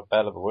just came up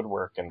out of the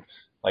woodwork and,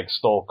 like,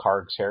 stole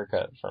Karg's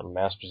haircut from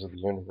Masters of the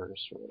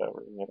Universe or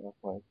whatever, you know?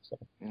 Like, so.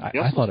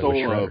 I thought it was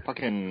Shredder.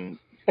 Fucking...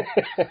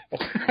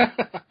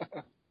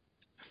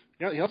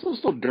 Yeah, he also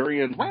stole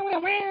Durian.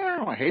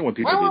 I hate when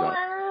people do that.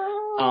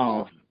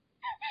 Oh.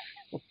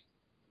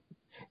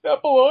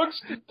 That belongs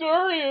to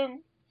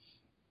Durian!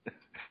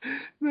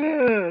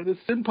 The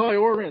Senpai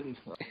Orange.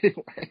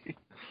 Anyway.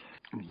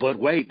 But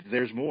wait,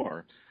 there's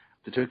more.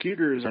 The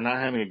ToQgers are not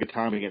having a good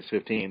time against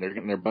 15. They're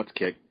getting their butts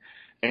kicked.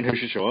 And who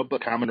should show up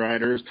but Kamen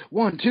Riders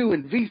 1, 2,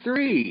 and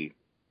V3?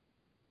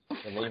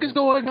 What the fuck is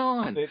going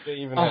on? They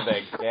even have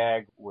that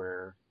gag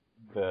where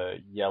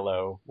the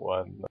yellow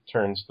one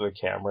turns to the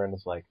camera and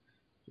it's like,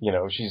 you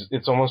know,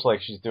 it's almost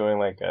like she's doing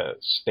like a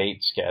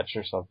state sketch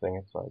or something.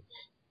 It's like,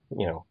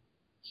 you know,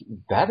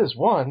 that is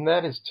 1,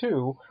 that is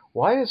 2.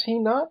 Why is he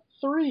not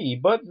 3,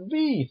 but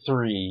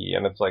V3?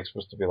 And it's like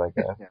supposed to be like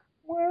a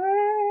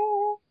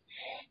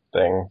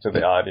thing to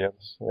the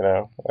audience, you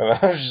know? And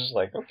I was just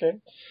like, okay,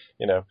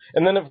 you know.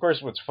 And then, of course,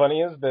 what's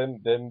funny is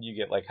then you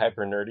get like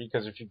hyper nerdy,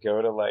 because if you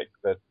go to like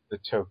the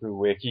Toku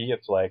wiki,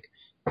 it's like,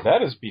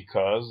 that is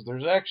because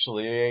there's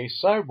actually a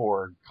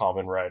cyborg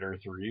Kamen Rider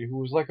 3 who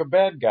was like a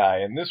bad guy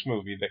in this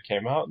movie that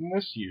came out in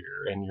this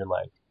year. And you're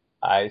like,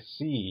 I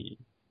see.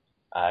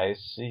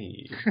 It's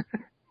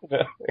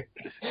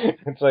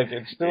like,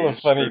 it's still a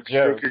funny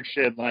joke.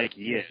 Shit like,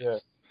 yes. Yeah.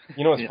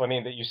 You know what's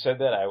funny that you said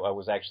that? I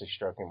was actually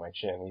stroking my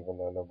chin, even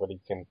though nobody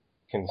can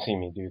see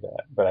me do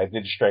that. But I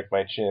did strike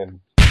my chin,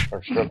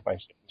 or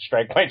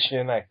strike my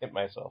chin. I hit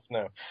myself.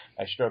 No,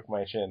 I stroked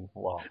my chin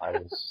while I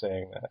was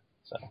saying that.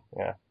 So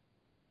yeah,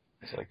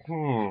 it's like,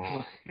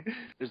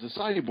 There's a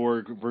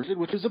cyborg version,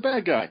 which is a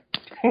bad guy.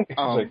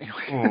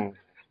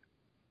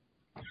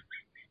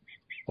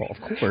 Well, of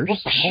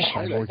course,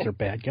 cyborgs are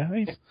bad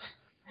guys.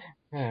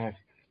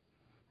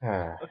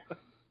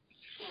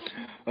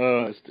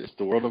 It's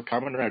the world of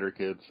Kamen Rider,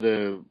 kids.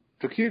 The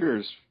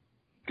ToQgers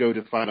go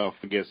to fight off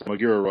against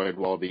Moguroroid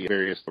while the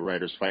various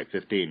riders fight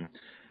 15.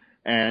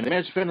 And they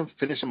manage to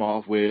finish him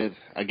off with,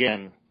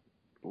 again,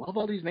 love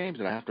all these names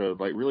that I have to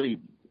like really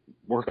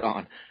work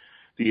on.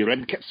 The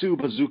Renketsu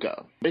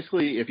Bazooka.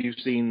 Basically, if you've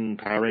seen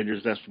Power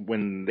Rangers, that's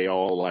when they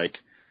all like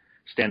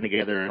stand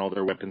together and all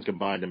their weapons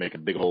combine to make a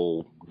big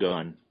old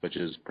gun, which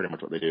is pretty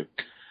much what they do.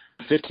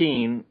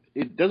 15,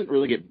 it doesn't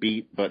really get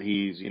beat, but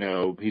he's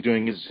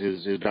doing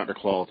his Dr.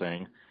 Claw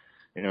thing.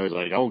 You know, he's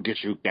like, I'll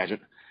get you,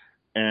 Gadget.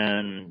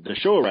 And the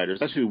Showa Riders,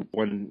 that's who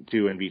 1,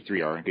 2, and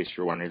V3 are, in case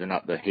you're wondering. They're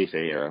not the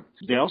Heisei era.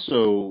 They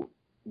also,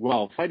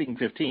 while fighting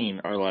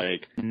 15, are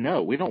like,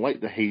 no, we don't like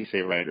the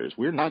Heisei Riders.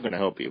 We're not going to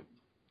help you.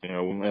 You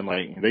know, and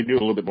like, they do a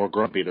little bit more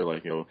grumpy. They're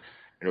like, you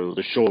know,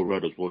 the Showa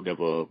Riders will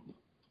never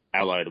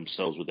ally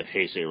themselves with the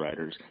Heisei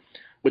Riders.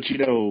 But, you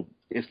know,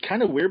 it's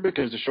kind of weird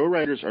because the Showa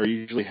Riders are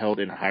usually held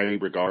in high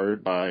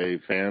regard by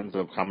fans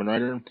of Kamen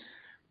Rider.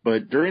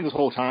 But during this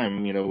whole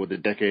time, you know, with the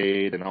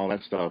decade and all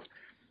that stuff,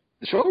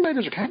 the Showa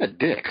Riders are kind of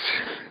dicks.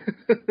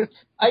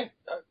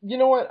 You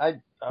know what?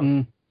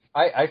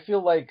 I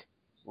feel like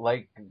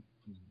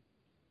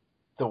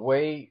the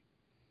way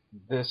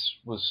this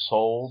was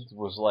sold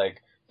was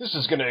like, this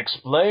is going to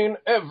explain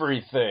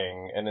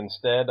everything. And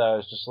instead I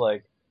was just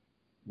like,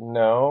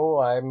 no,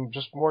 I'm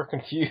just more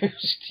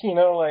confused,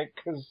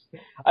 because,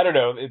 I don't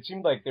know, it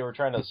seemed like they were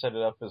trying to set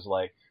it up as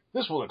like,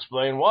 this will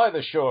explain why the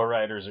Showa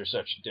writers are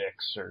such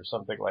dicks, or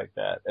something like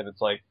that, and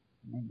it's like,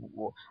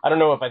 well, I don't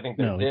know if I think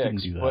they're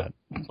dicks,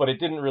 but it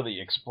didn't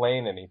really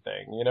explain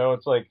anything,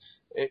 it's like,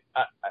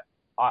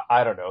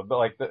 I don't know, but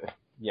like,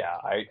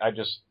 I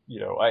just,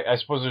 I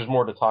suppose there's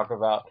more to talk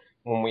about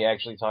when we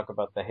actually talk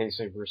about the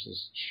Heisei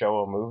versus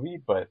Showa movie,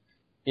 but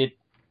it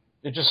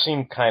just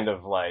seemed kind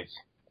of like,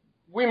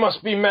 we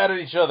must be mad at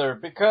each other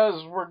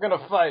because we're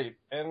gonna fight,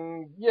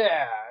 and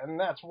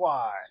that's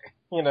why,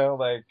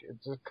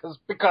 it's just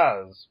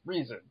because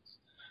reasons,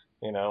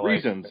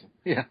 reasons,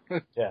 yeah,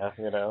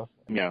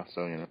 yeah.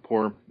 So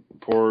poor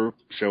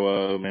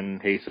Showa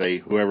and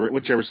Heisei,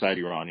 whichever side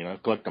you're on,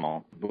 collect them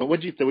all. But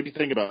what'd you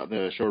think about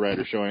the show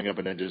writers showing up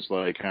and then just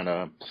like kind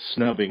of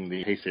snubbing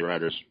the Heisei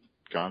writers,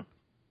 John?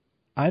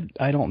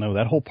 I don't know.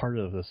 That whole part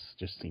of this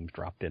just seems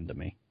dropped into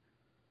me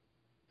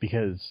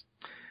because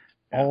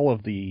all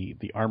of the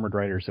armored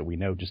riders that we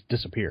know just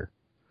disappear.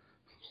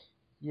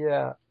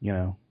 Yeah.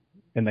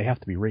 And they have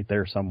to be right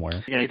there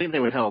somewhere. Yeah, I think they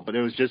would help, but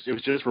it was just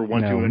for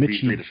 1, 2, and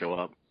V3 to show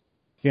up.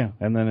 Yeah,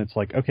 and then it's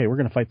like, okay, we're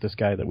going to fight this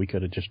guy that we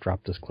could have just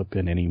dropped this clip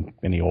in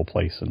any old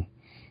place, and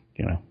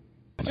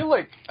I feel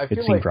like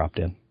dropped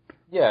in.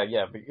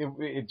 Yeah, but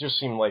it just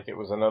seemed like it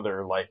was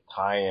another like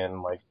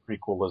tie-in, like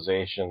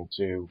prequelization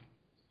to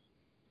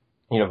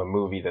the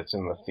movie that's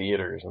in the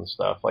theaters and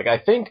stuff. Like I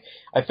think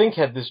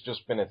had this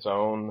just been its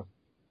own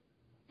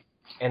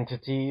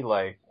entity,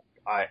 like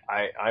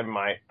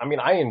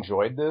I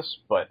enjoyed this,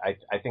 but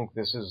I think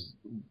this is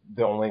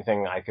the only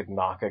thing I could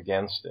knock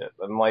against it.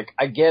 And like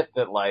I get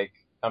that, like,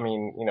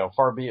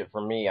 far be it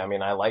from me.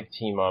 I like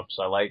team ups,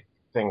 I like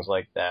things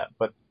like that,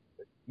 but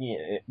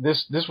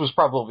this was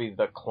probably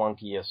the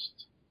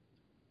clunkiest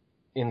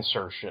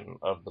insertion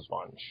of the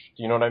bunch.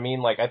 Do you know what I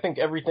mean? Like, I think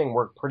everything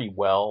worked pretty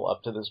well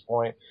up to this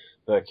point.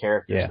 The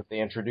characters that they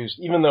introduced,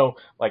 even though,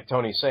 like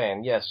Tony's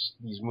saying, yes,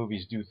 these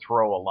movies do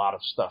throw a lot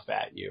of stuff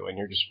at you, and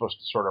you're just supposed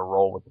to sort of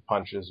roll with the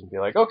punches and be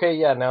like, okay,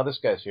 yeah, now this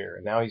guy's here,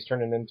 and now he's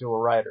turning into a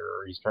writer,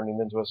 or he's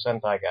turning into a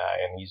Sentai guy,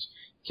 and he's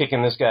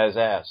kicking this guy's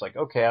ass. Like,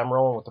 okay, I'm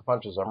rolling with the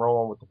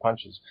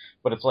punches.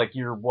 But it's like,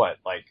 you're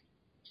like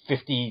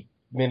 50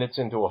 minutes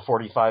into a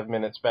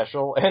 45-minute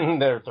special,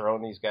 and they're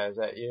throwing these guys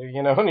at you, and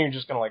you're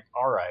just kind of like,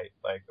 all right,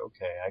 like,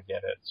 okay, I get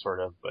it, sort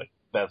of, but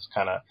that's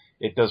kind of,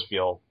 it does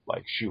feel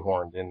like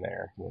shoehorned in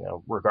there,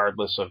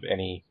 regardless of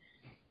any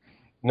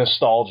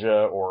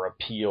nostalgia or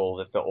appeal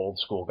that the old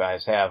school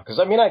guys have. Because,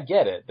 I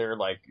get it. They're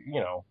like,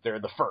 they're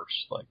the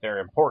first, like, they're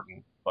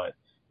important, but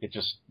it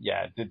just,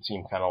 it did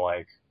seem kind of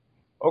like,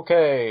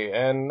 okay,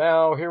 and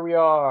now here we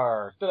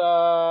are,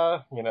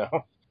 ta-da,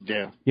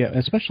 Yeah,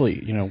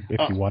 especially,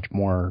 if you watch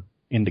more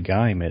into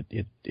Gaim,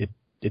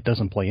 it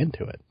doesn't play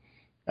into it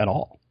at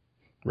all,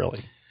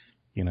 really.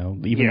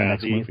 Even the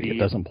next movie, it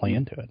doesn't play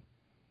into it.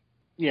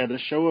 Yeah, the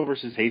Showa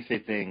versus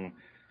Heisei thing,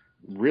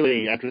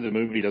 really, after the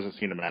movie, doesn't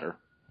seem to matter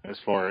as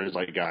far as,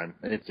 like, Gaim.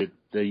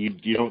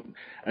 You don't,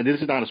 and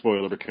this is not a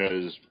spoiler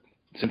because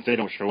since they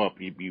don't show up,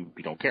 you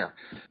don't care.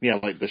 Yeah,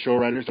 like, the show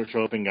writers don't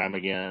show up in Gaim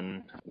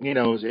again, and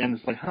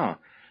it's like,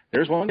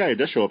 there's one guy who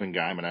does show up in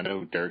Gaim, and I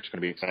know Derek's going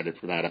to be excited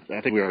for that.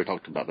 I think we already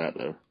talked about that,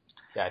 though.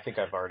 Yeah, I think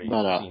I've already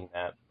seen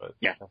that, but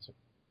yeah.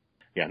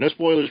 Yeah, no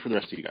spoilers for the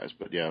rest of you guys,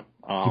 but yeah.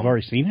 You've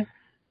already seen it?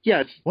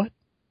 Yeah. What?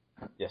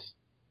 Yes.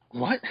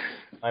 What?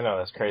 I know,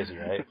 that's crazy,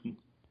 right?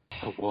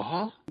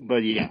 What? But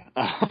yeah.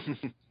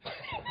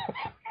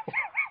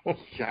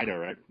 Yeah, I know,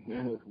 right?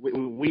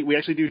 We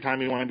actually do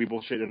timey-wimey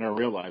bullshit in our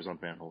real lives on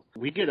Fanholes.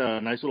 We get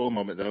a nice little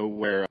moment, though,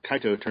 where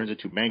Kaito turns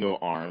into mango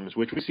arms,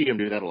 which we see him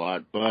do that a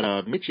lot,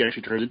 but Michi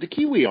actually turns into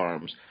kiwi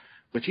arms,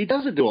 which he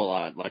doesn't do a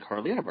lot, like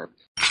hardly ever.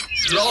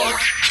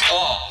 Lock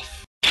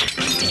off!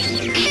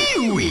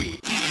 Kiwi!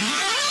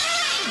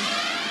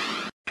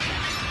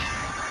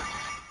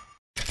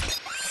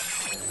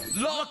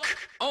 Lock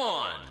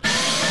on!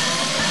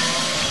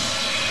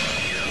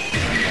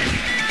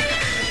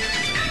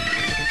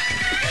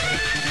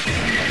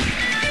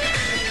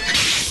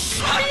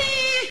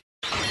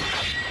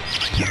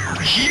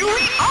 Here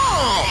we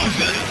are!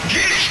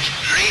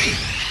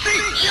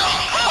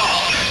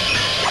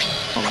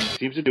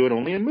 Seems to do it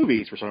only in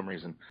movies for some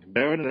reason.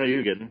 Baron and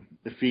Ryugen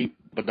defeat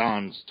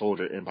Badan's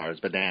soldier empires,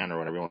 Badan or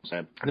whatever you want to say.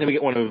 And then we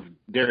get one of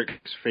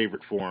Derek's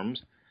favorite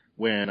forms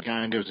when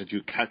Gaim goes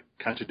into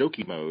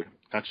Kachidoki mode.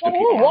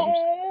 Kachidoki arms.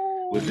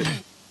 With it.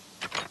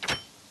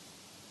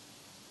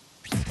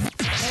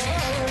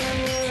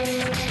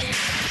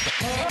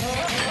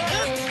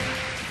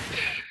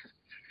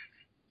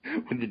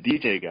 With the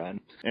DJ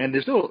gun. And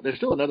there's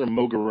still another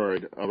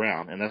Mogoroid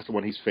around, and that's the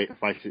one he's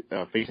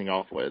facing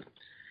off with.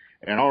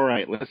 And all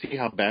right, let's see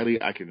how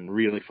badly I can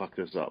really fuck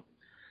this up.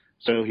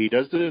 So he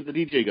does the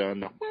DJ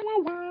gun,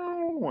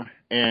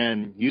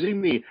 and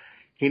using the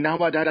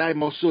Hinawa Dadai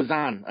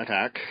Mosuzan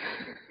attack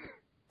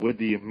with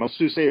the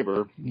Mosu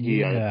Saber,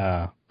 he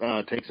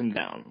takes him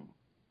down.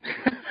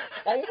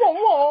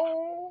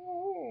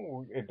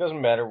 It doesn't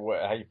matter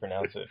how you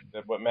pronounce it.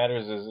 What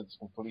matters is it's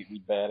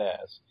completely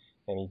badass,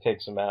 and he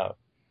takes him out.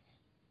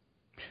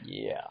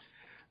 Yeah.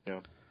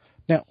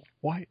 Now,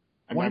 why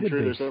I'm did sure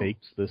they there's fake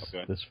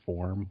this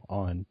form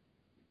on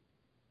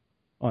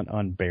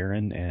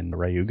Baron and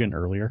Ryugan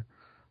earlier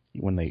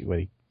when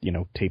they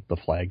taped the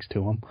flags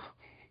to him?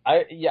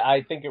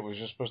 I think it was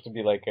just supposed to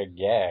be like a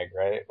gag,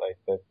 right? Like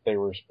that they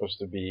were supposed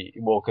to be,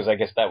 well, because I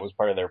guess that was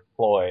part of their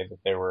ploy,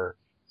 that they were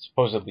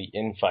supposedly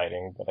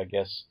infighting, but I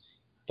guess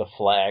the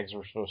flags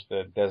were supposed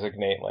to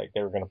designate like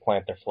they were going to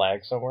plant their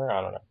flag somewhere.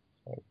 I don't know.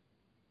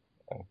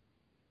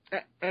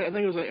 I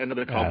think it was like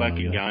another callback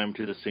in Gaim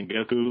to the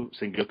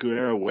Sengoku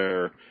era,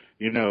 where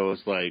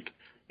it's like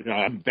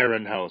I'm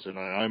Baron House and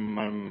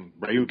I'm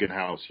Ryugan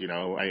House.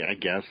 I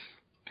guess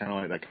kind of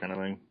like that kind of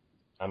thing.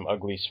 I'm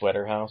Ugly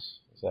Sweater House.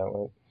 Is that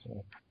what?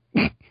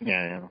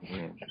 Yeah.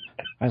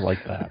 I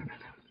like that.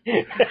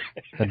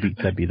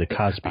 That'd be the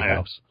Cosby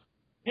House.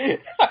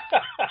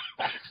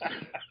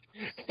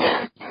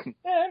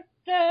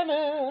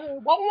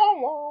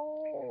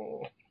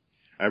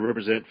 I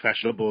represent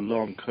fashionable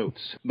long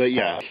coats, but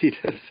yeah, he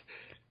does.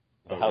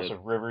 The House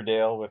of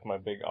Riverdale with my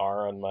big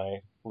R on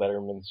my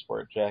Letterman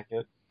sport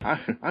jacket.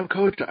 I'm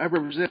Coach. I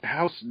represent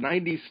House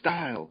 90s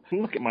style.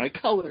 Look at my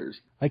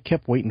colors. I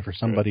kept waiting for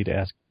somebody to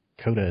ask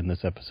Coda in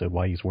this episode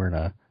why he's wearing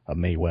a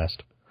Mae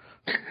West.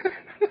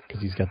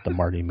 Because he's got the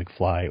Marty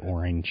McFly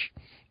orange.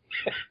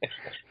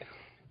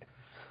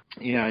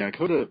 Yeah.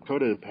 Coda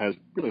has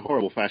really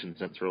horrible fashion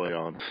sense early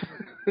on.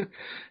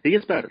 He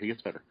gets better.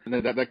 And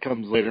then that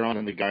comes later on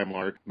in the Gaim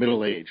arc,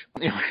 middle age.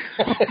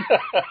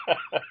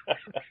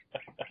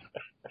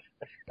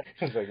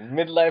 It's like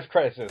midlife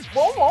crisis.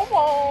 Whoa, whoa,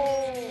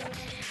 whoa!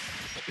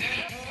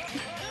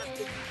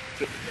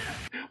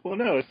 Well,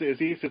 no, since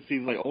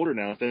he's like older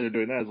now, instead of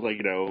doing that, it's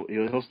like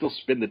he'll still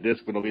spin the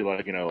disc, but it'll be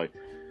like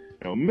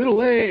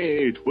middle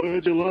age.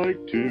 Would you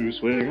like to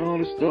swing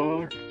on a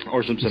star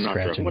or some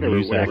Sinatra, scratching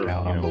whatever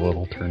out on the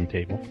little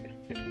turntable.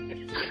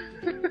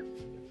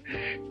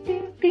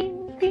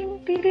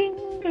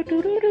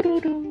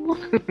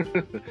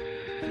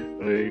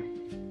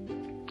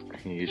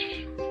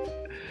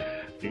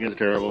 He gets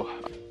terrible,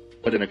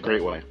 but in a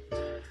great way.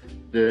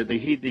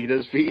 He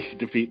does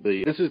defeat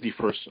the. This is the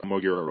first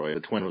Moguroi.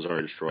 The twin was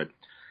already destroyed,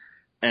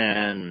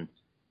 and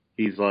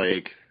he's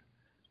like,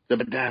 the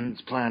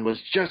Badan's plan was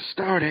just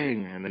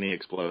starting, and then he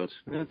explodes.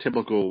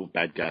 Typical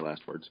bad guy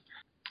last words.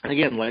 And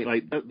again, a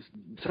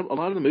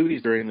lot of the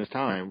movies during this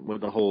time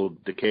with the whole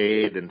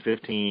Decade and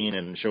 15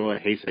 and Showa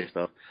Heisei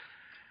stuff,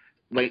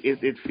 like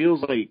it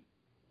feels like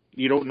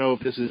you don't know if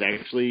this is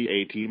actually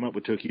a team up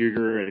with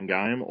ToQger and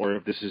Gaim, or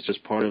if this is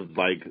just part of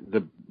like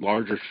the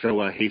larger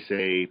Showa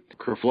Heisei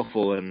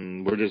kerfluffle,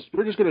 and we're just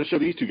going to show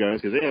these two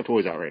guys because they have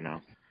toys out right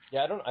now.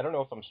 Yeah, I don't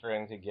know if I'm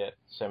starting to get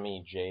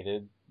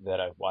semi-jaded that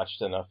I've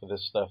watched enough of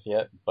this stuff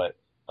yet, but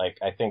like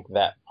I think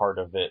that part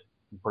of it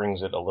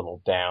brings it a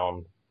little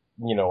down.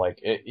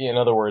 In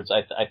other words,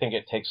 I think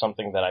it takes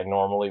something that I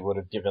normally would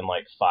have given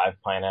like 5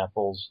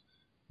 pineapples,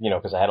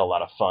 because I had a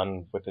lot of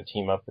fun with the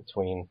team up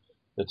between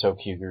the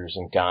ToQgers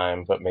and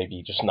Gaim, but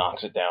maybe just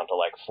knocks it down to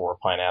like 4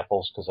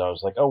 pineapples because I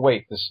was like, oh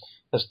wait, this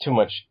has too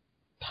much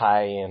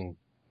tie-in,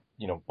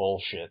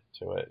 bullshit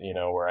to it,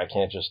 where I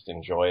can't just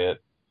enjoy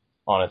it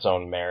on its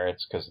own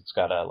merits because it's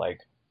got to like,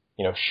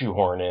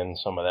 shoehorn in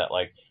some of that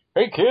like,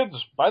 hey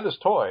kids, buy this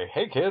toy.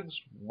 Hey kids,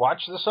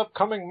 watch this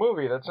upcoming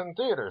movie that's in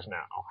theaters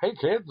now. Hey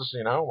kids,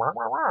 wah, wah,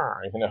 wah,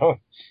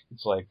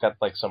 it's like got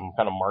like some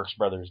kind of Marx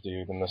Brothers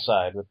dude on the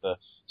side with the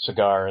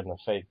cigar and the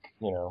fake,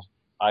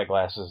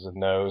 eyeglasses and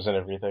nose and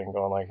everything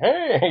going like,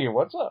 hey,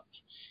 what's up?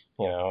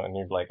 And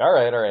you're like, all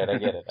right, I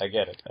get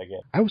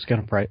it. I was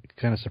kind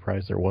of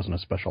surprised there wasn't a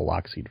special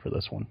lock seed for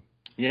this one.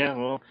 Yeah,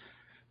 well,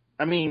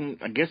 I mean,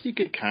 I guess you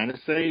could kind of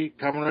say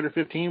Kamen Rider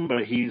 15,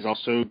 but he's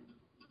also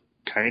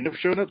kind of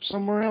showed up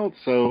somewhere else,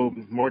 so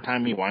more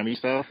timey-wimey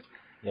stuff.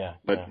 Yeah.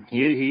 But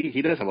yeah.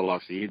 He does have a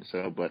lock seed,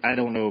 but I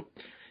don't know.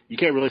 You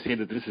can't really say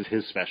that this is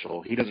his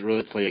special. He doesn't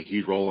really play a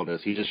huge role in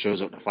this. He just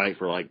shows up to fight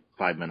for like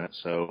 5 minutes,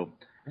 so...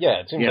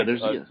 Yeah, it seems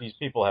like these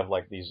people have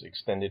like these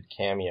extended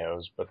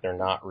cameos, but they're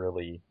not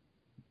really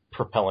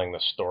propelling the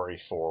story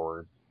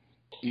forward.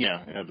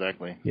 Yeah,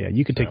 exactly. Yeah,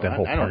 you could take that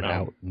whole part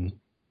out, and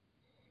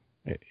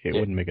it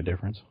wouldn't make a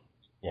difference.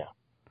 Yeah.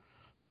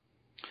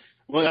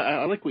 Well,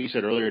 I like what you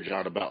said earlier,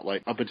 John, about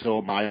like up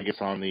until Maya gets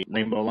on the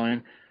Rainbow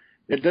Line.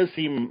 It does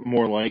seem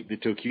more like the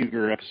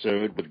ToQger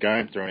episode with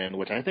Gaim thrown in,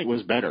 which I think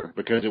was better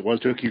because it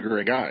was ToQger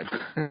and Gaim.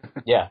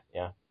 Yeah.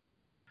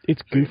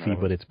 It's goofy,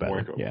 but it's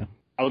better. Yeah.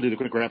 I'll do the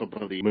quick wrap up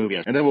of the movie,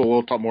 and then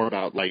we'll talk more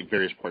about like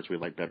various parts we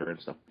like better and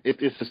stuff.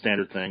 It's the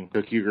standard thing.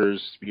 ToQgers,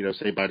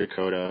 say bye to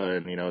Dakota,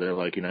 and they're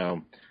like, like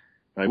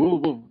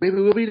maybe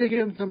we'll meet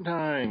again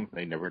sometime.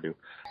 They never do.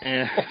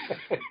 And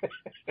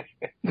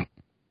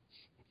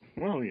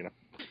well,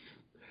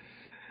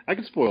 I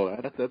can spoil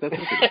that. That's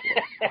okay.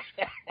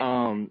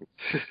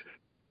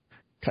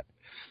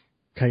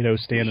 Kaido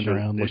standing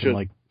around looking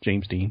like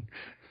James Dean.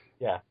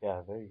 Yeah,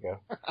 there you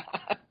go.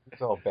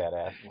 It's all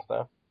badass and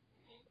stuff.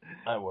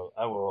 I will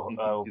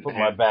put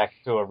my back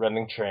to a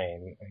running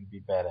train and be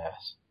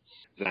badass.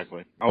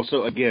 Exactly.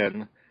 Also,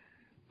 again,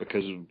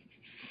 because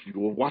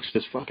will watch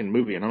this fucking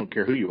movie, and I don't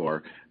care who you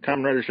are.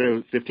 Kamen Rider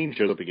Show 15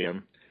 shows up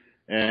again,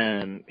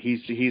 and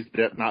he's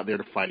not there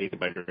to fight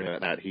anybody or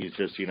that. He's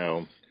just, here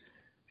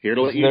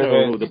to let you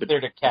know the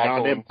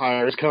Beyond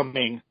Empire is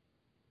coming.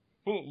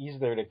 He's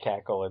there to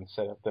cackle and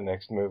set up the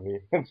next movie.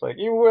 It's like,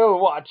 you will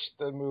watch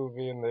the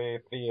movie in the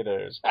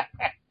theaters.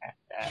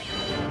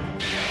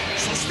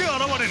 そして現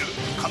れる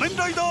仮面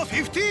ライダー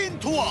15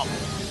とは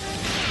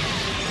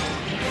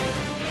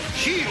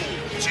ヒーロ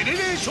ージェネレ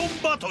ーショ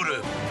ンバトル。も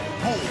う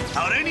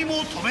誰に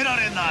も止めら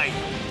れない。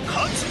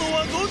勝つの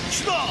はどっ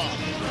ちだ。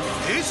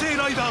平成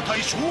ライダー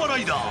対昭和ラ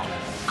イダー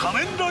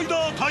仮面ライ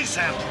ダー対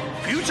戦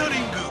フューチャリ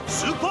ング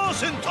スーパー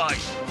戦隊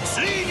つ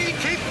いに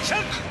決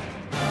着。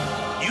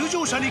入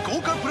場者に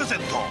豪華プレゼン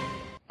ト。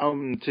I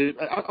want to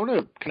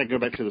kind of go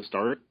back to the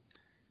start.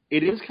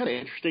 It is kind of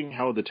interesting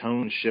how the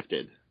tone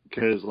shifted,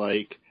 because,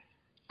 like,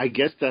 I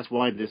guess that's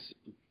why this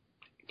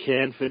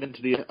can fit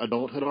into the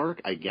adulthood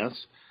arc, I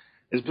guess,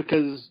 is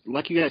because,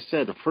 like you guys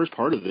said, the first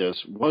part of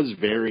this was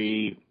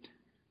very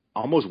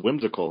almost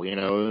whimsical, It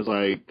was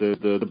like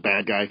the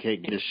bad guy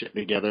can't get his shit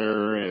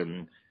together,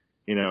 and,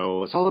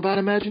 it's all about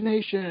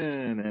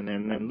imagination,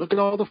 and look at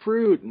all the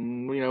fruit,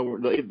 and,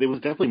 it was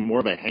definitely more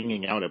of a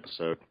hanging out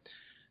episode.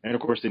 And,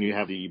 of course, then you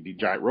have the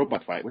giant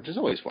robot fight, which is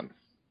always fun.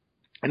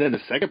 And then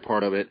the second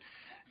part of it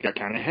got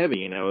kind of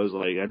heavy, It was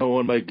like, I don't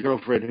want my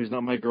girlfriend, who's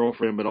not my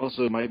girlfriend, but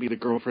also might be the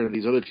girlfriend of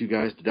these other two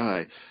guys, to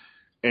die.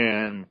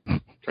 And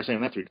try saying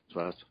that 3 times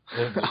fast.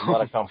 There's a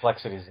lot of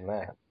complexities in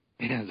that.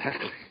 Yeah,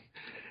 exactly.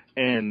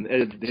 And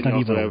it's not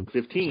also even, have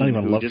 15. It's not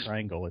even a love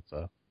triangle, it's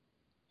a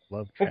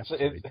love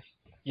trapezoid.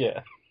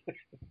 Yeah.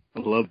 I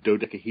love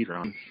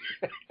dodecahedron.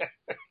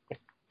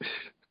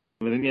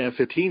 But then you have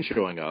 15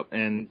 showing up,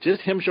 and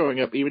just him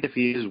showing up, even if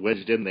he is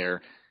wedged in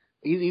there,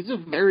 he's a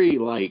very,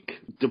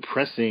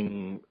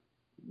 depressing,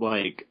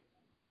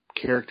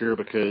 character,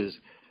 because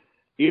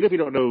even if you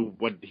don't know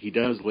what he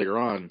does later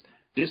on,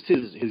 just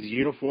his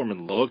uniform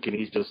and look, and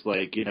he's just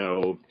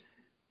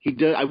he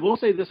does. I will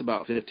say this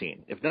about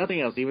 15. If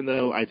nothing else, even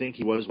though I think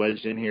he was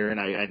wedged in here, and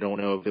I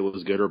don't know if it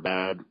was good or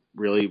bad,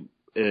 really,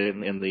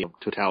 in the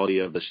totality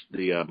of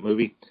the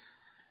movie,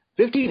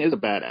 15 is a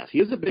badass. He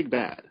is a big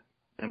bad.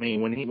 I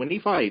mean, when he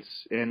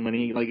fights and when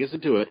he gets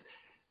into it,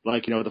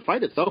 the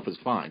fight itself is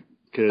fine,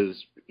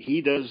 because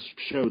he does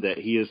show that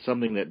he is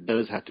something that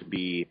does have to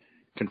be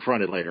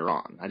confronted later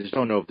on. I just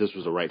don't know if this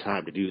was the right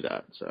time to do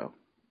that. So,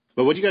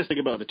 but what do you guys think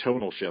about the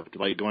tonal shift,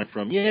 going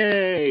from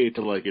yay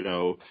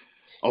to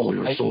all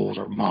your souls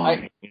are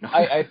mine?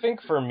 I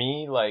think for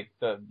me,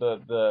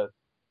 the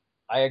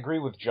I agree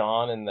with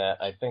John in that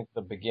I think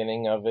the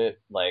beginning of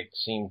it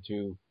seemed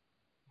to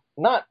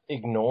not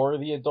ignore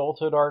the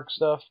adulthood arc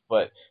stuff,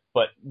 but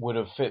would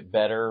have fit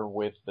better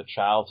with the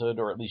childhood,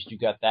 or at least you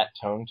got that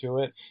tone to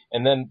it.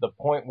 And then the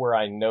point where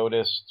I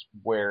noticed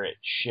where it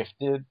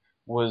shifted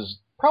was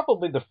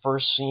probably the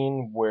first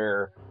scene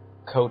where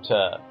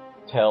Kota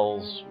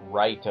tells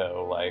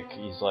Raito,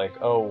 he's like,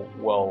 oh,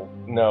 well,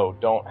 no,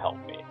 don't help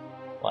me.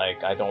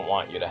 I don't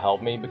want you to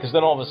help me. Because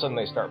then all of a sudden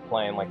they start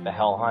playing, the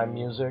Helheim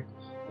music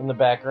in the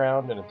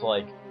background, and it's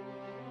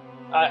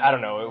I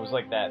don't know, it was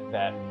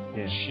that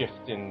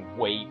shift in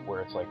weight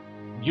where it's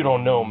you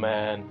don't know,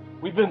 man.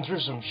 We've been through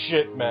some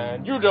shit,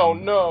 man. You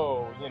don't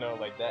know,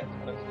 that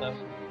kind of stuff.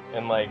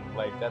 And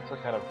that's the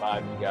kind of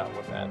vibe you got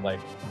when that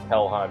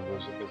Helheim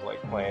music is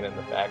playing in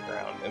the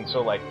background. And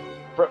so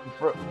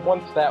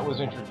once that was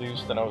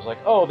introduced, then I was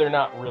oh, they're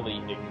not really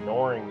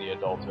ignoring the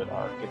adulthood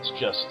arc. It's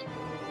just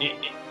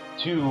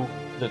to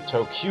the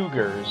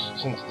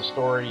ToQgers, since the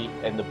story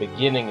and the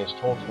beginning is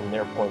told from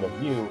their point of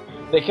view,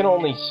 they can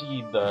only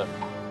see the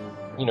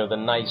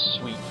nice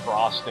sweet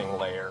frosting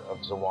layer of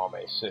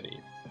Zawame City.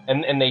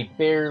 And they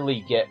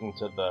barely get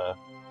into the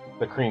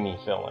creamy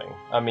filling.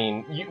 I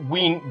mean,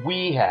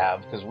 we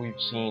have, because we've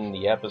seen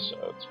the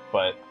episodes,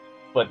 but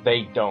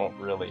they don't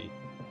really.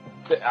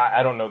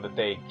 I don't know that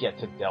they get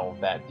to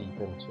delve that deep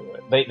into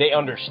it. They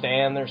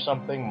understand there's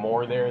something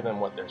more there than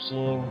what they're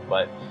seeing,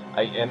 but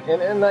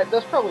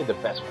that's probably the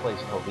best place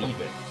to leave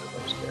it for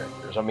those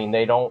characters. I mean,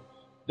 they don't.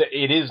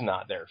 It is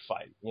not their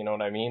fight. You know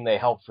what I mean? They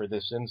help for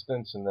this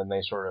instance, and then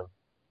they sort of,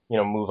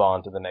 move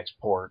on to the next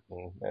port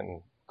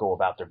and go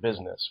about their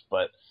business.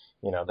 But,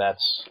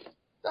 that's,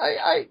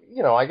 I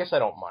guess I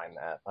don't mind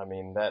that. I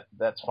mean,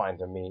 that's fine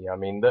to me. I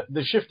mean,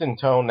 the shift in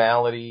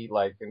tonality,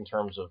 in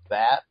terms of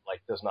that,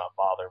 does not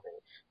bother me.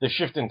 The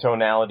shift in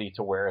tonality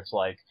to where it's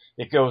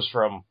it goes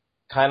from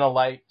kind of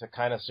light to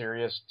kind of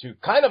serious to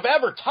kind of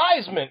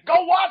advertisement.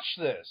 Go watch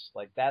this!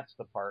 That's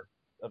the part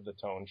of the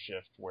tone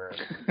shift where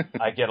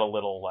I get a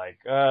little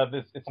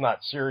it's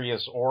not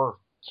serious or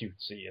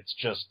cutesy. It's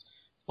just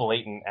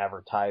blatant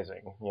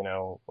advertising,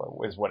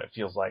 is what it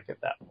feels like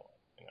at that point.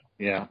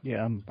 Yeah.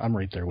 Yeah, I'm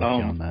right there with you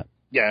on that.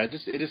 Yeah,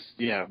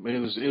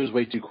 it was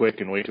way too quick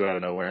and way too out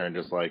of nowhere, and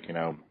just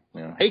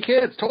hey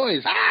kids,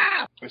 toys,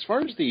 ah! As far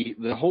as the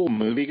whole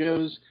movie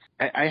goes,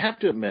 I have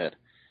to admit,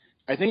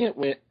 I think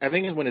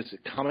when it's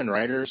Kamen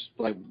Riders,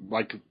 like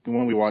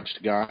when we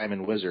watched Gaim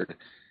and Wizard,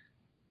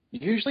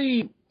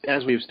 usually,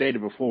 as we've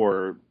stated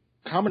before,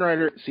 Kamen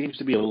Rider seems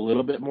to be a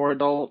little bit more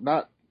adult,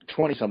 not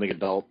 20-something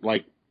adult,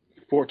 like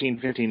 14,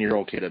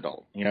 15-year-old kid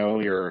adult. You know,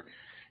 you're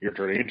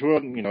turning into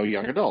a,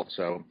 young adult,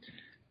 so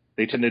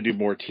they tend to do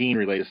more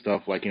teen-related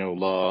stuff like,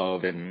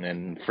 love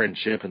and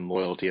friendship and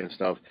loyalty and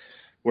stuff,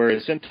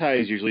 whereas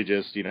Sentai is usually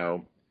just,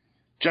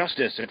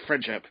 justice and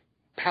friendship,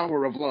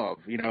 power of love,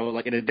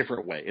 like in a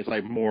different way. It's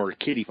like more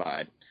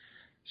kiddified.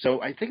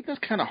 So I think that's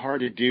kind of hard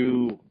to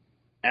do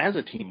as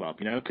a team-up,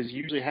 because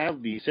you usually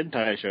have these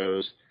Sentai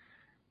shows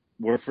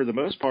where for the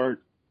most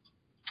part,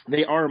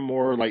 they are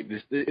more like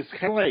this. It's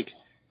kind of like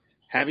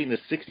having the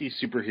 60s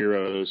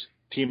superheroes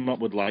team up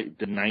with like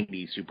the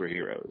 90s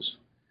superheroes.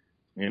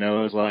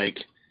 It's like,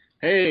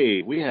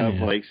 hey, we have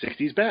like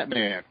 60s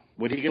Batman.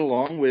 Would he get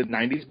along with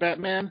 90s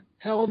Batman?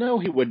 Hell no,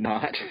 he would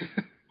not.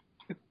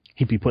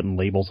 He'd be putting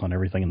labels on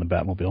everything in the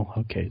Batmobile.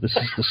 Okay, this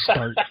is the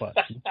start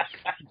button.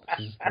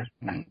 This is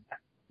the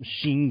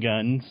machine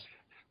guns.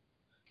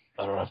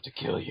 I don't have to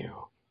kill you,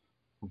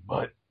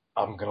 but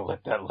I'm gonna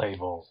let that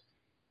label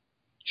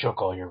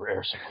choke all your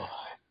air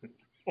supply.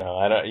 No,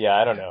 I don't. Yeah,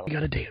 I don't know. You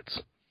gotta dance.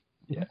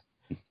 Yeah,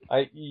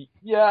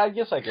 I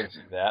guess I can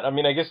see that. I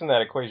mean, I guess in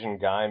that equation,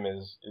 Gaim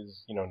is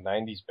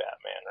 90s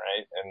Batman,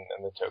 right?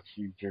 And the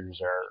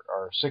ToQgers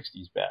are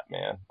 60s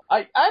Batman.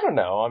 I don't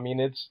know. I mean,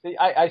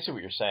 I see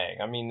what you're saying.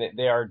 I mean,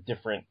 they are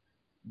different.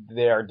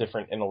 They are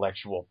different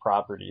intellectual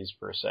properties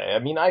per se. I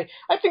mean, I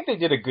think they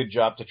did a good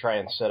job to try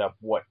and set up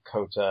what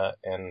Kota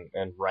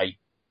and Wright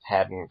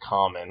had in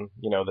common,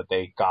 that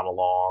they got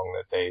along,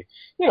 that they,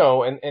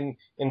 and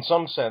in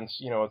some sense,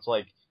 it's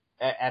like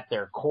at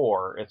their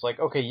core, it's like,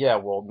 okay, yeah,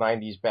 well,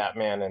 90s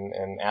Batman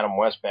and Adam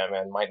West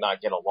Batman might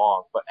not get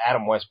along, but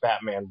Adam West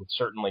Batman would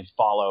certainly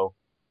follow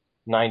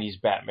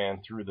 90s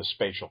Batman through the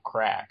spatial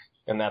crack,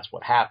 and that's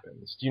what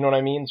happens. Do you know what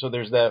I mean? So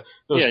there's those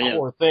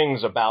core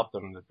things about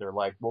them that they're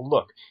like, well,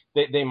 look,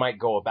 they might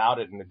go about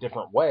it in a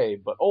different way,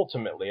 but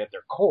ultimately at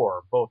their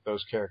core, both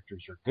those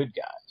characters are good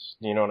guys.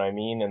 Do you know what I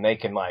mean? And they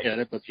can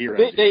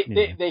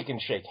they can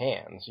shake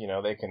hands.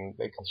 They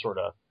can sort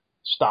of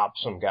stop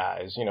some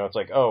guys. It's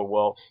like, oh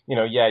well,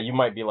 you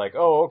might be like,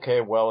 oh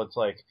okay, well it's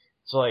like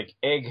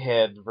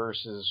Egghead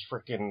versus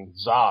frickin'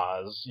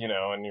 Zaz,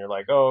 and you're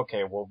like, oh,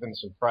 okay, well,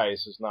 Vincent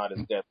Price is not as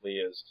deadly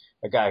as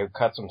a guy who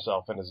cuts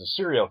himself and is a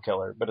serial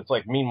killer. But it's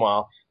like,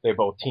 meanwhile, they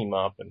both team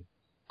up and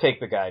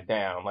take the guy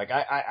down. Like,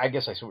 I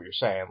guess I see what you're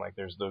saying. Like,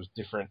 there's those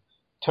different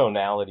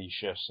tonality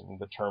shifts in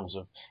the terms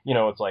of,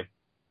 it's like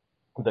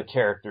the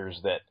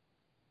characters that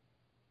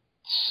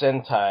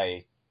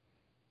Sentai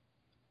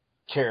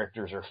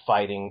characters are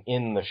fighting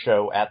in the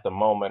show at the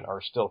moment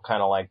are still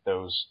kind of like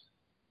those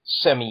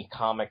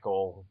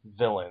semi-comical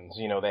villains.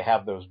 They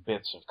have those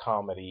bits of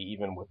comedy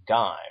even with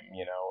Gaim,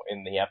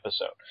 in the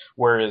episode.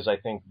 Whereas I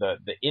think the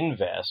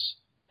Inves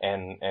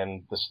and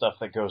the stuff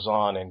that goes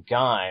on in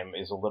Gaim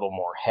is a little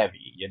more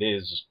heavy. It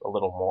is a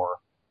little more,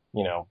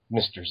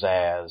 Mr.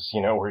 Zaz,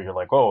 where you're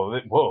like, oh,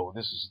 whoa,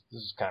 this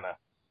is kind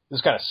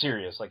of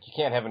serious. Like, you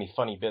can't have any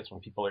funny bits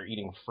when people are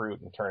eating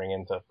fruit and turning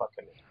into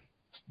fucking,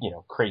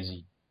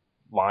 crazy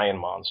lion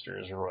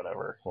monsters or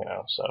whatever,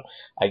 So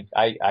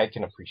I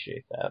can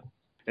appreciate that.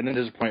 And then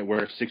there's a point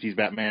where 60s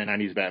Batman and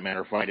 90s Batman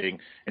are fighting,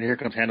 and here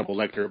comes Hannibal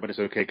Lecter, but it's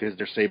okay because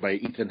they're saved by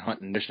Ethan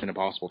Hunt and Mission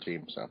Impossible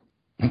team. So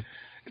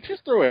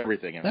just throw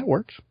everything in. That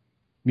works.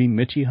 You mean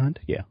Mitchie Hunt?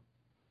 Yeah.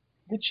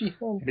 Mitchie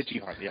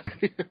Hunt,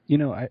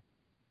 yeah.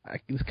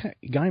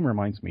 Gaim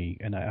reminds me,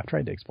 and I've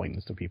tried to explain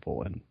this to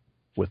people, and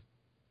with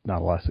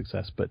not a lot of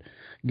success, but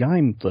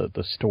Gaim,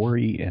 the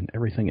story and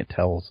everything it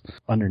tells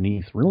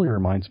underneath really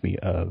reminds me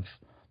of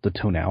the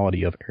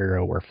tonality of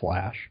Arrow or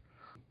Flash,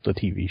 the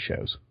TV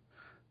shows.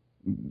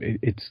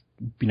 It's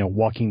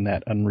walking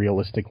that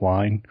unrealistic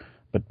line,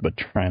 but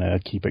trying to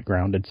keep it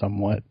grounded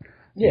somewhat.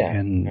 Yeah.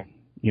 And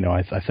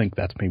I think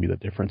that's maybe the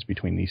difference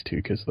between these two,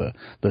 because the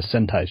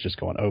Sentai's just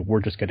going, oh,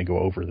 we're just going to go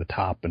over the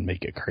top and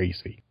make it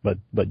crazy. But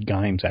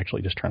Gaim's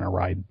actually just trying to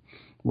ride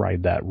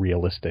that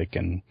realistic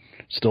and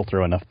still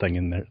throw enough things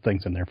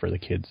in there for the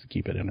kids to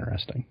keep it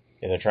interesting.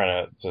 Yeah, they're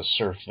trying to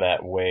surf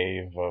that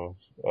wave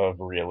of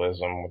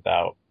realism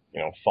without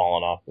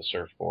falling off the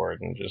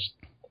surfboard and just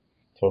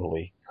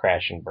totally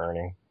crash and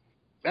burning.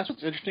 That's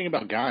what's interesting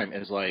about Gaim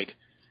is, like,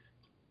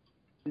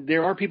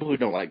 there are people who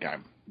don't like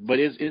Gaim, but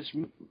it's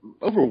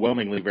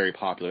overwhelmingly very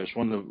popular. It's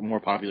one of the more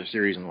popular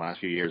series in the last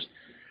few years.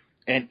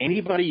 And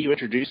anybody you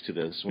introduce to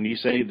this, when you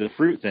say the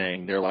fruit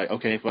thing, they're like,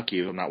 okay, fuck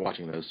you, I'm not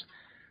watching this.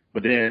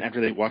 But then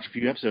after they watch a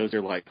few episodes,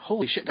 they're like,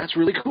 holy shit, that's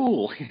really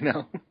cool,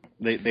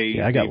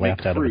 I got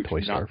laughed out of a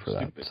toy store for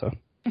that, so.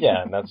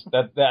 Yeah, and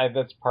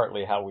that's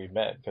partly how we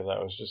met, because I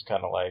was just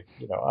kind of like,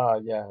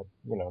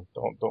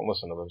 don't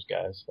listen to those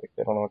guys. Like,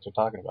 they don't know what they're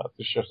talking about.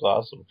 This show's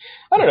awesome.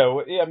 I don't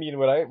know. I mean,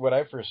 when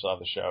I first saw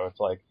the show, it's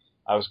like,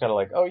 I was kind of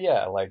like, oh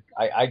yeah, like,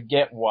 I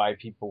get why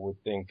people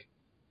would think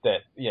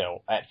that,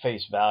 at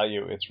face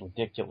value, it's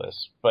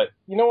ridiculous. But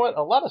you know what?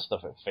 A lot of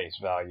stuff at face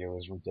value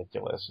is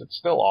ridiculous. It's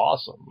still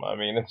awesome. I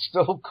mean, it's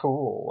still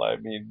cool. I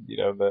mean,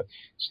 the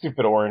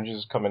stupid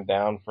oranges coming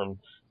down from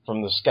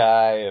the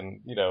sky,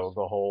 and the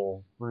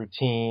whole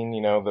routine,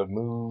 the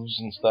moves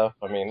and stuff.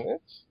 I mean,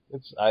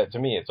 to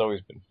me, it's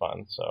always been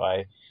fun. So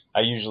I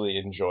usually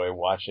enjoy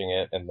watching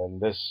it. And then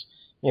this,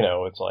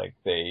 it's like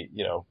they,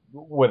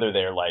 whether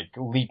they're like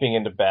leaping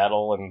into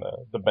battle and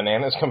the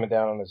banana's coming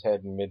down on his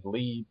head in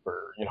mid-leap or,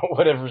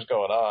 whatever's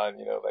going on,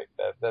 like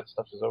that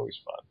stuff is always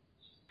fun.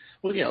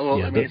 Well, yeah,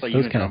 I mean, it's like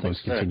those kind of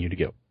things continue to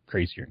get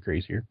crazier and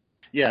crazier.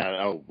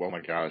 Yeah, oh my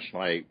gosh.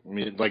 Like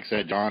I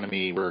said, John and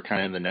me were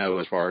kind of in the know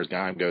as far as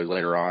Gaim goes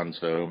later on,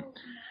 so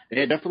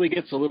it definitely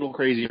gets a little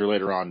crazier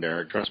later on,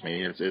 Derek. Trust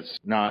me, it's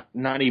not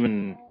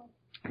even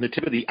the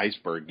tip of the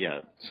iceberg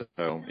yet.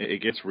 So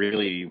it gets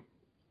really,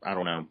 I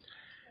don't know.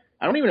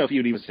 I don't even know if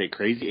you'd even say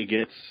crazy. It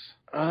gets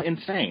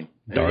insane.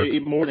 Dark.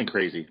 More than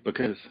crazy,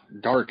 because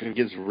dark, it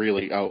gets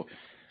really,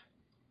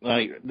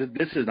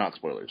 this is not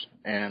spoilers,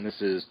 and this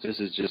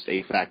is just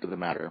a fact of the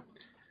matter.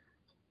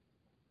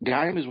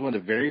 Gaim is one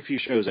of the very few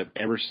shows I've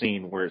ever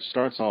seen where it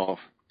starts off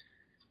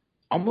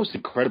almost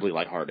incredibly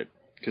lighthearted.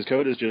 Because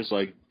Coda's just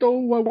like,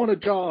 oh, I want a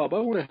job. I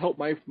want to help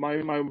my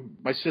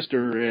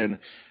sister, and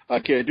I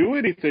can't do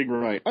anything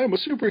right. I'm a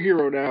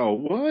superhero now.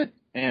 What?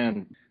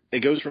 And it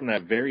goes from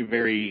that very,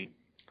 very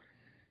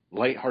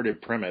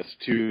lighthearted premise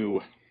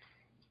to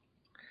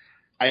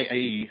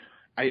I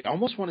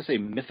almost want to say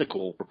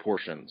mythical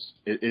proportions.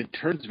 It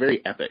turns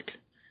very epic.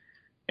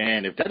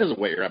 And if that doesn't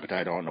whet your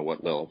appetite, I don't know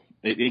what will.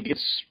 It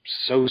gets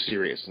so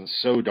serious and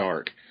so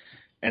dark.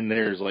 And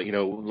there's by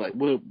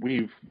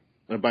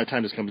the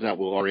time this comes out,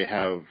 we'll already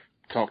have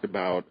talked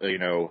about,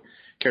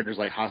 characters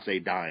like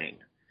Hase dying.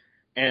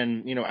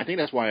 And, I think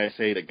that's why I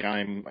say that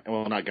Gaim,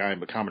 well, not Gaim,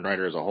 but Kamen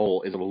Rider as a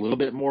whole is a little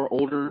bit more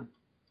older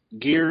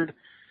geared,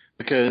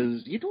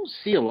 because you don't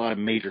see a lot of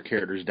major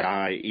characters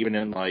die, even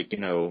in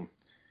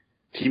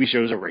TV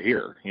shows over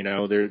here.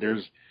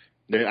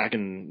 I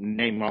can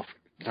name off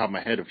the top of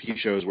my head a few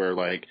shows where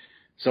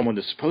someone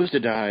is supposed to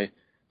die,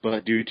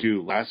 but due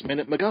to last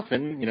minute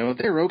MacGuffin,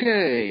 they're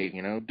okay.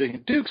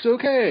 Duke's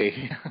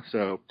okay.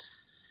 So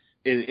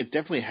it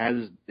definitely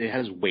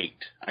has weight,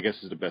 I guess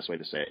is the best way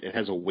to say it. It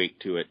has a weight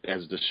to it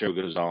as the show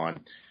goes on.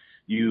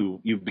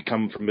 You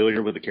become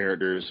familiar with the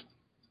characters,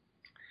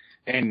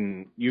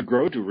 and you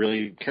grow to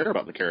really care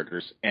about the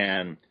characters.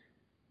 And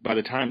by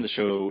the time the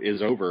show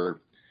is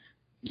over,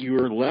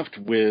 you're left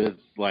with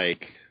a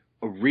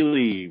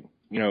really,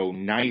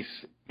 nice,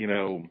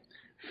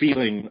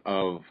 feeling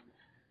of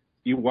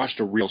you watched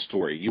a real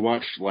story. You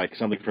watched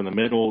something from the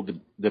middle,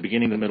 the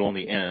beginning, the middle, and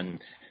the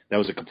end. That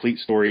was a complete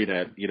story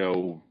that,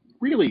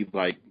 really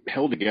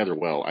held together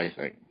well, I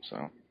think.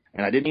 So,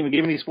 and I didn't even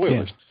give any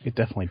spoilers. Yeah, it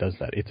definitely does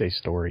that. It's a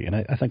story, and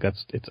I think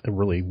it's a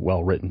really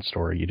well written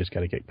story. You just got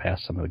to get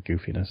past some of the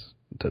goofiness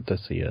to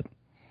see it.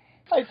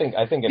 I think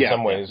in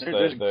some ways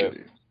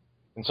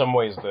in some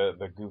ways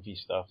the goofy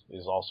stuff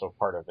is also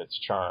part of its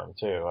charm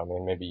too. I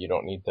mean, maybe you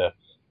don't need to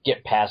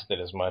get past it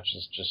as much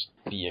as just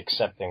be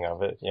accepting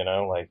of it,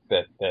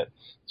 that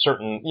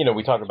certain,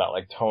 we talk about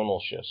tonal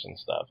shifts and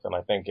stuff. And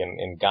I think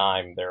in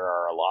Gaim, there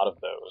are a lot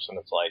of those. And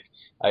it's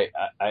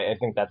I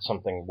think that's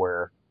something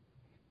where,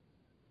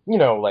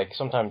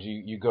 sometimes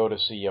you go to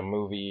see a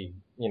movie,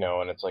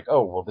 and it's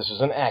oh, well, this is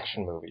an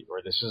action movie,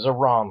 or this is a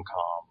rom-com,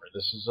 or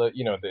this is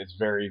it's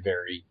very,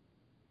 very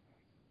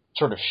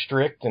sort of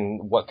strict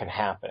in what can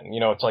happen.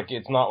 It's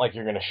it's not like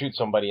you're going to shoot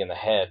somebody in the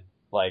head,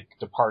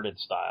 Departed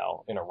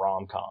style in a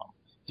rom-com.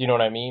 Do you know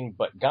what I mean?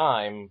 But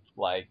Gaim,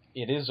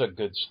 it is a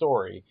good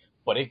story,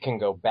 but it can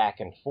go back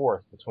and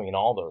forth between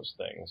all those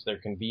things. There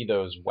can be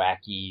those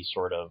wacky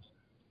sort of,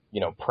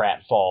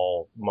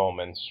 pratfall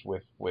moments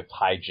with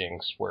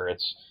hijinks where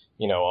it's,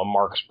 a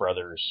Marx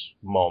Brothers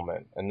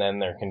moment. And then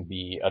there can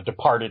be a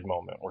Departed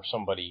moment where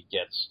somebody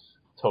gets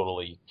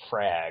totally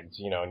fragged,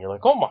 and you're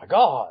oh my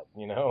God,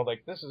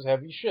 this is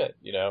heavy shit,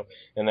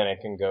 and then it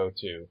can go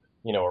to,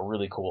 a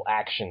really cool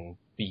action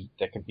beat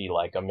that could be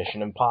a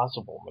Mission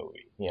Impossible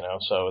movie,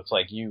 so it's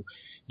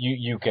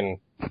you can,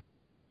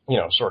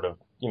 sort of,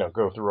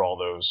 go through all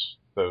those,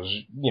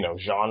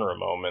 genre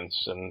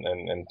moments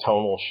and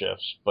tonal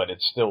shifts, but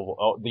it's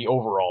still, the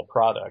overall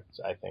product,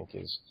 I think,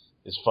 is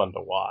fun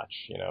to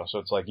watch, so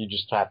it's you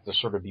just have to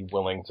sort of be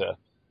willing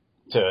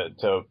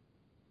to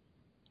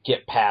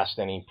get past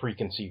any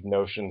preconceived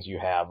notions you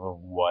have of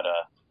what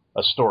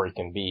a story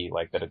can be,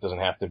 that it doesn't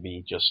have to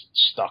be just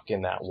stuck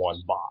in that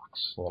one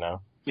box,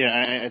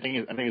 Yeah, I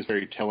think it's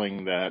very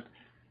telling that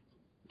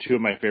two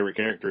of my favorite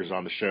characters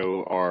on the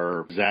show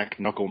are Zack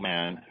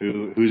Knuckleman,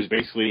 who's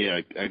basically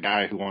a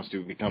guy who wants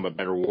to become a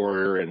better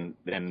warrior and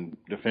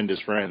defend his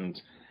friends,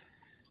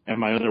 and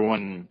my other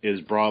one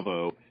is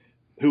Bravo,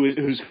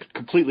 who's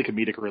completely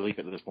comedic relief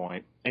at this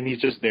point, and he's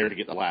just there to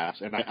get the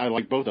laughs, and I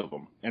like both of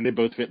them, and they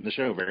both fit in the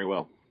show very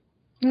well.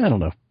 I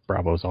don't know if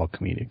Bravo's all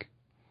comedic.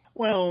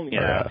 Well,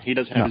 yeah, he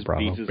does have his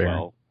beats as Baron.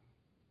 well.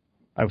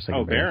 I was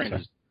thinking Baron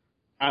is...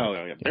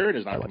 yeah. Baron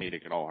is not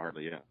comedic at all,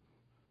 hardly, yeah.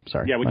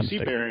 Sorry. Yeah, when you see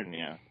Baron,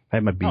 yeah. I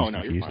had my B's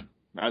confused. You're fine.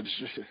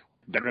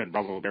 Baron,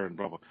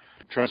 Bravo.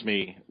 Trust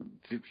me,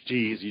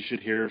 geez, you should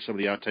hear some of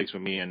the outtakes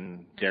with me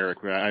and Derek.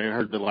 I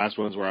heard the last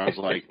ones where I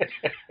was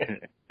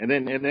and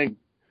then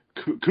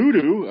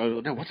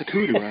Kudu, no, what's a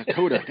Kudu?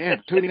 Coda,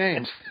 damn, too many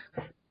names.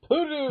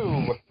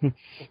 Hoodoo!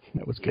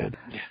 That was good.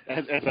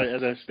 As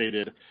I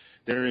stated,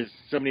 there is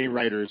so many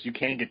writers, you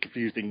can get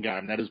confused in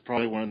Gaim. That is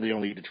probably one of the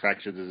only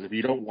detractions, is if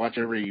you don't watch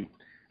every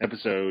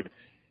episode,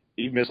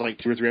 you miss like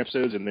 2 or 3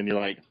 episodes, and then you're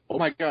like, oh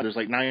my god, there's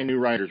like 9 new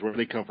writers, where do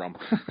they come from?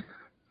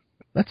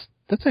 That's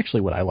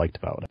actually what I liked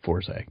about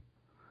Forze,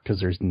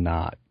 because there's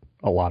not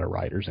a lot of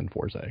writers in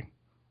Forze.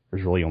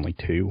 There's really only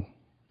 2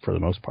 for the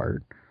most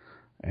part.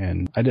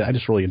 And I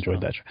just really enjoyed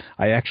that show.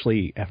 I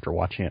actually, after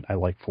watching it, I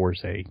like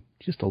Forze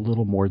just a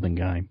little more than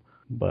Gaim.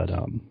 But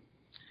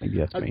maybe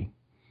that's me.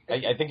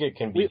 I think it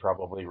can be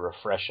probably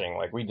refreshing.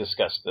 Like, we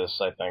discussed this,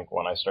 I think,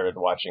 when I started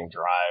watching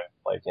Drive,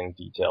 like, in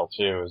detail,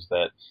 too, is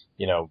that,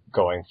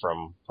 going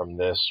from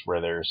this, where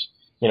there's,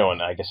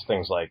 and I guess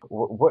things like,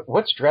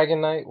 what's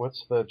Dragon Knight?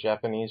 What's the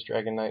Japanese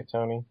Dragon Knight,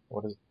 Tony?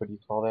 What do you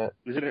call that?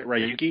 Isn't it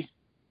Ryuki?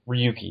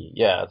 Ryuki,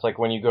 yeah. It's like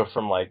when you go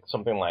from like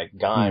something like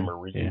Gaim or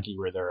Ryuki,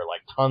 where there are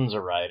like tons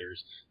of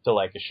writers, to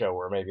like a show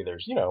where maybe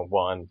there's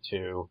 1,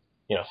 2,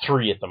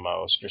 3 at the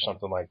most or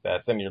something like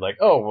that. Then you're like,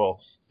 oh well,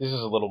 this is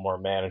a little more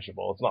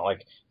manageable. It's not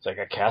like it's like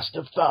a cast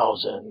of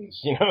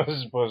thousands,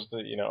 as opposed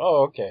to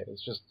oh okay,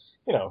 it's just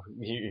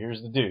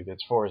here's the dude.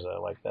 It's Forza.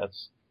 Like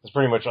that's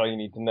pretty much all you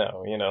need to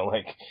know.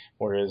 Like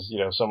whereas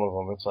some of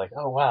them it's like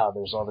oh wow,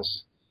 there's all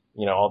this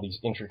all these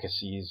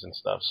intricacies and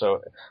stuff. So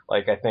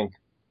like I think,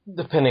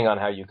 depending on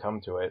how you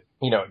come to it,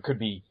 it could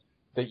be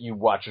that you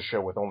watch a show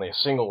with only a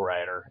single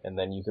writer, and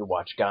then you could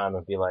watch Gaim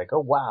and be like,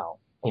 oh wow,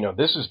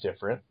 this is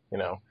different,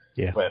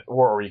 Yeah. But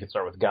or you could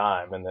start with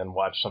Gaim and then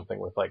watch something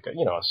with like a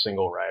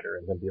single writer,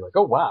 and then be like,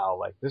 oh wow,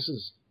 like this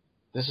is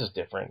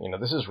different,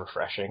 this is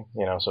refreshing,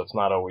 so it's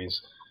not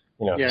always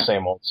the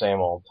same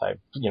old type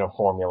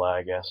formula,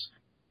 I guess.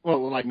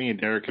 Well, like me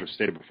and Derek have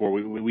stated before,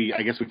 we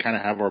I guess we kind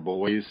of have our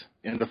boys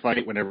in the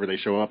fight whenever they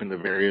show up in the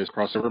various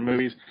crossover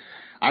movies.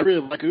 I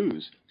really like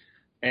Ooze.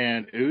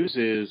 And Ooze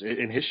is,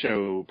 in his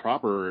show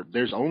proper,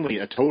 there's only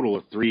a total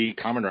of 3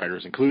 Kamen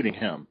Riders, including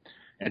him.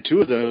 And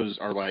 2 of those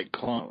are like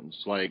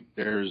clones. Like,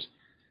 there's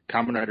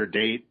Kamen Rider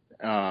Date,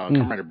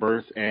 Kamen Rider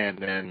Birth, and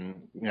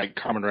then like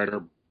Kamen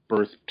Rider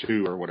Birth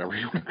 2, or whatever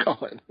you want to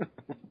call it.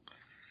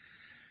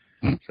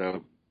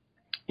 So,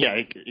 yeah,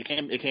 it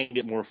can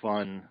get more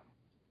fun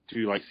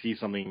to like see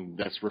something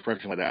that's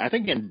refreshing like that. I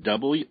think in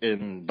W,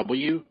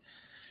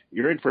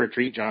 you're in for a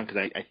treat, John,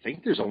 because I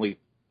think there's only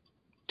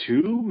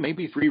 2,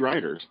 maybe 3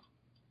 writers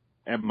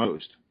at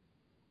most.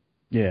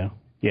 Yeah,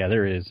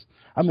 there is.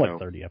 I'm like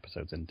 30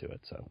 episodes into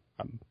it, so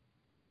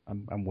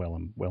I'm well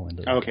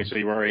into it. Okay, so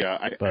you've already.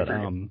 I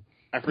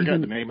forgot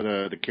the name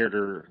of the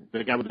character,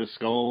 the guy with the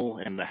skull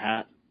and the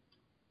hat.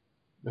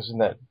 Isn't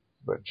that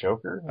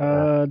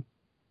Joker?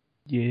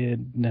 Yeah,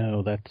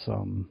 no, that's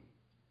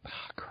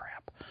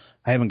crap.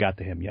 I haven't got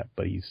to him yet,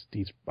 but he's.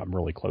 I'm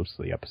really close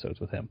to the episodes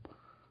with him.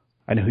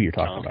 I know who you're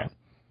talking about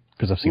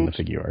because I've seen the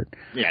figure art.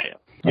 Yeah.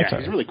 Yeah,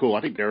 he's really cool.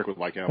 I think Derek would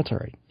like him. That's all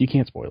right. You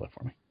can't spoil it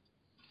for me.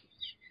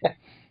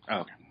 Oh,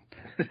 okay.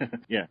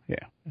 Yeah.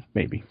 Yeah,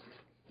 maybe.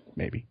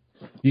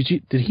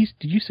 Did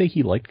you say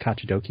he liked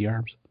Kachidoki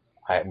arms?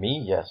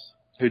 Me, yes.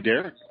 Who,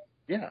 Derek?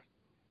 Yeah.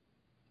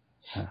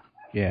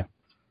 Yeah.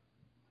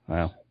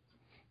 Well.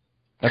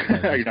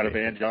 You're not a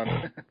fan,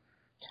 John?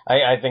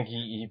 I think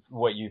he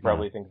what you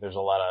probably think there's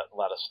a lot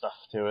of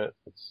stuff to it.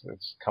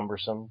 It's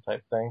cumbersome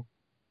type thing.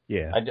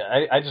 Yeah.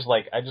 I just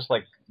like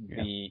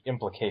the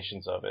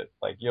implications of it.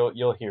 Like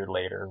you'll hear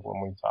later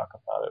when we talk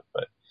about it,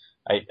 but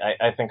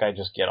I think I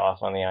just get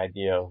off on the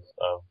idea of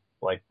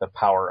like the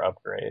power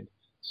upgrade.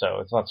 So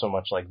it's not so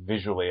much like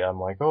visually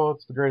I'm like, oh,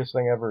 it's the greatest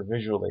thing ever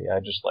visually.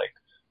 I just like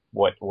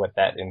what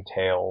that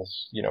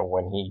entails,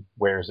 when he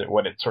wears it,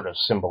 what it sort of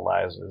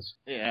symbolizes.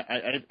 Yeah,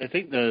 I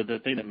think the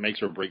thing that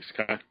makes or breaks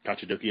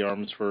Kachidoki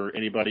arms for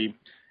anybody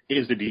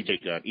is the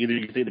DJ gun. Either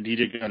you think the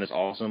DJ gun is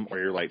awesome, or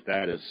you're like,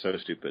 that is so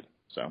stupid.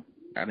 So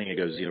I think it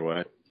goes either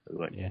way.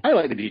 Like, I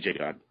like the DJ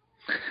gun.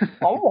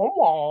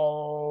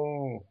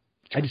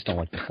 I just don't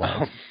like the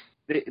flags.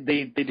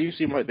 They do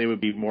seem like they would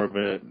be more of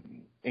a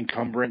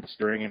encumbrance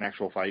during an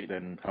actual fight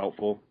than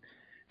helpful.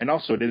 And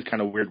also, it is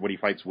kind of weird when he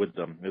fights with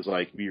them. It's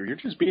like, you're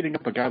just beating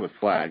up a guy with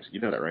flags. You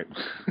know that, right?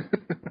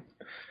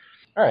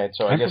 All right,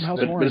 so I guess...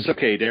 But it's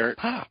okay, Derek.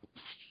 Huh?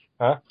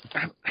 I'm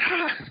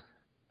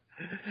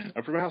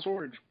from House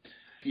Orange.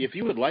 If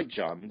you would like,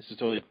 John, this is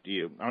totally up to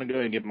you. I'm going to go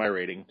ahead and give my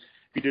rating.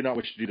 If you do not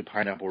wish to do the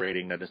pineapple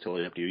rating, that is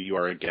totally up to you. You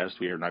are a guest.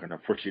 We are not going to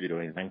force you to do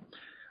anything.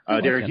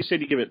 Derek, you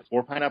said you give it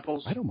 4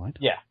 pineapples? I don't mind.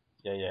 Yeah.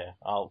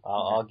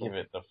 I'll give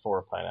it the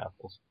 4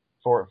 pineapples.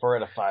 4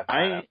 out of 5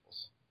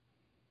 pineapples.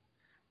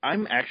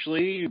 I'm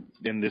actually,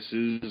 and this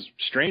is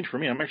strange for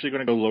me, I'm actually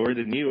going to go lower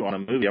than you on a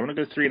movie. I'm going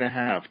to go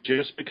 3.5,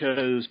 just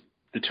because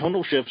the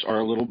tonal shifts are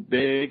a little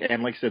big,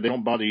 and like I said, they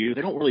don't bother you. They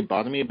don't really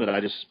bother me, but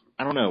I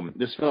don't know.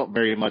 This felt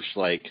very much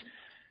like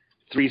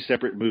 3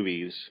 separate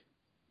movies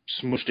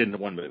smushed into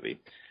one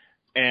movie.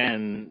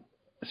 And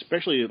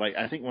especially, like,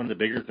 I think one of the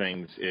bigger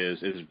things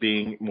is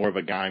being more of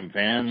a Gaim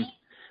fan.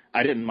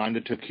 I didn't mind the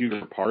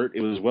ToQger part.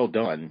 It was well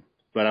done,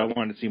 but I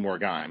wanted to see more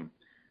Gaim.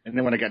 And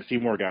then when I got to see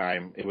more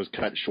Gaim, it was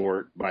cut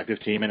short by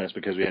 15 minutes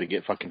because we had to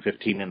get fucking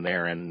 15 in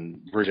there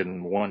in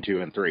version 1,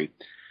 2, and 3.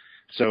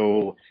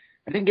 So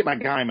I didn't get my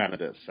Gaim out of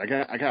this. I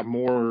got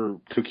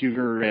more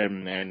ToQger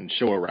and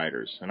Showa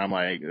writers. And I'm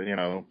like, you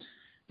know,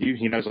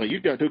 it's like,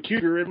 you've got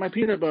ToQger in my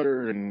peanut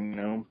butter. And,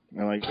 you know,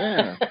 I'm like,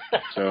 yeah.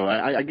 So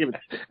I give it...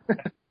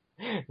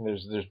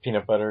 There's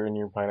peanut butter in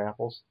your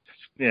pineapples?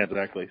 Yeah,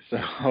 exactly. So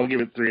I'll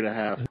give it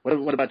 3.5.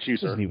 What about you,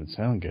 sir? Doesn't even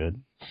sound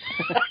good.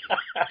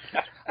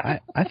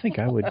 I think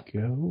I would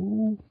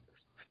go...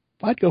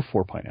 I'd go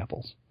 4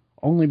 pineapples.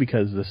 Only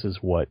because this is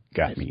what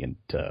got me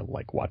into,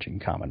 like, watching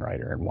Kamen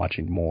Rider and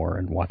watching more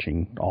and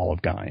watching all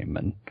of Gaim.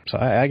 And so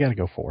I got to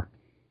go 4.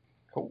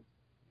 Cool.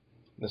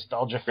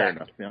 Nostalgia Fair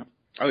factor. enough, yeah.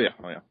 Oh,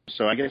 yeah.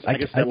 So I guess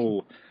that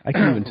will... I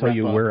can even tell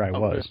you where I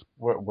was.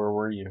 Where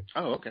were you?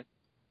 Oh, okay.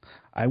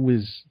 I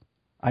was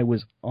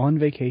on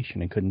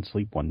vacation and couldn't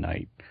sleep one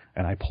night,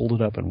 and I pulled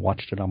it up and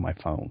watched it on my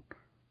phone.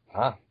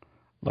 Ah.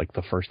 Like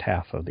the first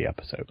half of the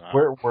episode.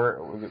 Where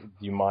do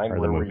you mind?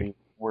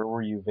 Where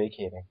were you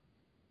vacating?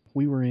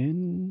 We were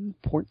in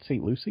Port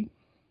St. Lucie,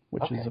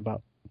 which is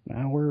about an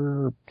hour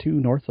or 2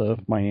 north of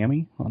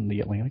Miami on the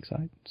Atlantic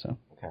side. So.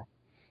 Okay.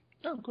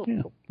 Oh, cool.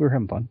 Yeah, we were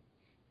having fun.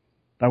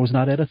 I was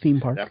not at a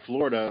theme park. That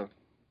Florida.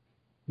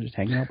 Just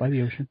hanging out by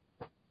the ocean.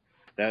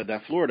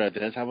 That Florida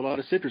does have a lot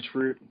of citrus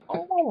fruit.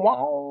 Oh,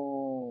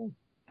 wow.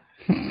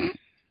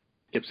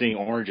 Kept seeing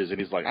oranges, and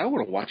he's like, I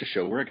want to watch a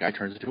show where a guy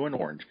turns into an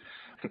orange.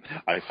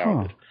 I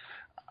found it.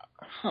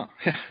 Huh.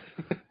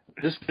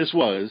 This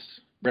was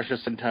Ressha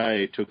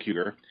Sentai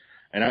ToQger,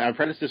 and I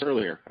prefaced this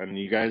earlier, and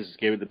you guys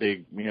gave it the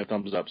big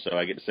thumbs up, so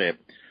I get to say it.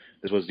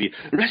 This was the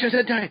Ressha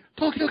Sentai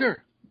ToQger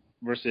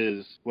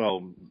versus,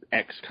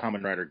 ex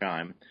Kamen Rider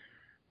Gaim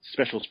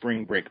special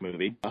spring break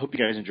movie. I hope you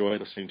guys enjoy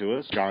listening to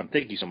us. John,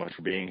 thank you so much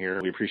for being here.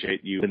 We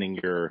appreciate you sending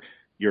your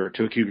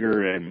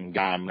ToQger and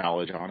Gaim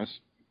knowledge on us.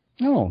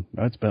 No,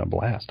 it's been a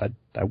blast.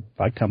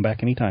 I'd come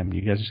back anytime.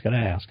 You guys just got to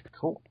ask.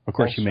 Cool. Of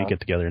course, Thanks, you may Sean. get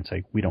together and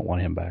say, we don't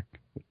want him back.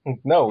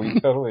 No, we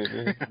totally.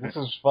 This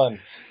is fun.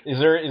 Is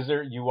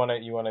there? You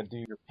wanna do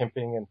your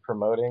pimping and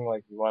promoting?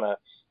 Like, you wanna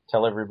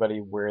tell everybody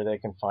where they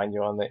can find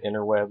you on the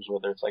interwebs,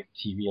 whether it's like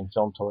TV and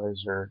Film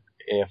Toys or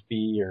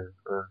AFB or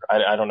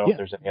I don't know if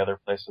there's any other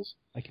places.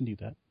 I can do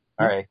that.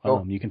 All right.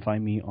 Cool. You can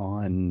find me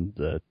on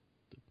the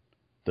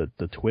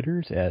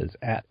Twitters as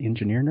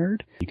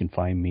 @EngineerNerd. You can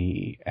find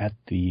me at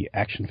the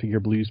Action Figure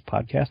Blues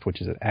podcast,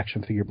 which is at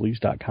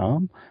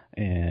actionfigureblues.com.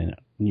 And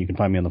you can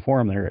find me on the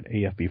forum there at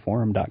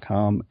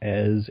afbforum.com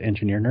as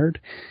EngineerNerd.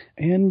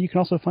 And you can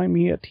also find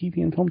me at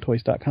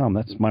tvandfilmtoys.com.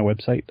 That's my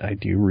website. I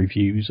do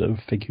reviews of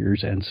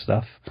figures and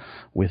stuff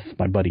with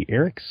my buddy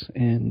Eric's.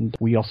 And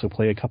we also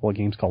play a couple of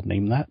games called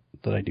Name That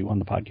I do on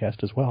the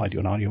podcast as well. I do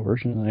an audio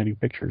version and I do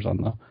pictures on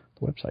the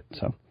website.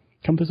 So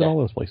come visit all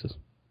those places.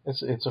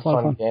 It's a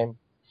fun game.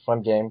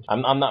 Fun game.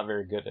 I'm not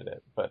very good at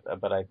it, but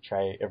I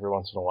try every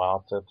once in a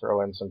while to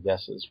throw in some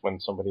guesses when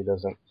somebody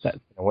doesn't,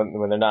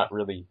 when they're not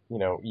really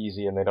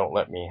easy and they don't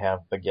let me have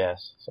the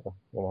guess, so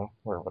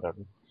or whatever.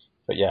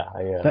 But yeah,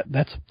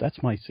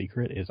 that's my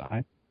secret is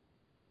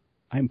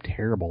I'm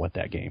terrible at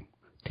that game.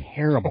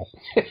 Terrible.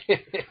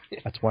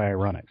 That's why I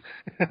run it.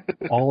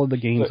 All of the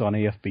games on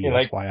AFB.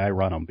 That's why I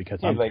run them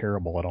because I'm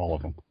terrible at all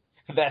of them.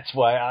 That's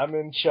why I'm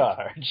in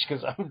charge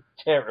because I'm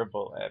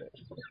terrible at it.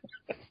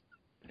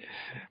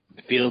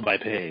 Fueled by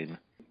pain.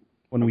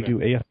 When we do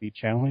AFB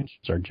Challenge,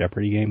 it's our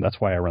Jeopardy game. That's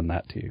why I run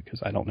that too,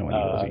 because I don't know any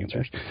of those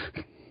answers.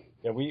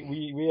 Yeah,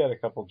 we had a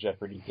couple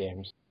Jeopardy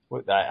games.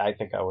 I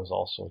think I was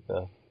also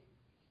the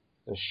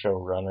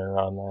showrunner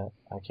on that.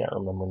 I can't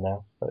remember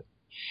now, but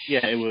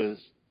yeah, it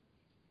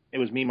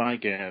was me,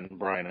 Mike, and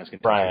Brian.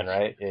 Brian,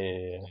 right?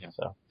 Yeah.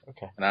 So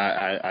okay. And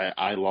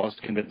I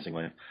lost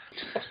convincingly.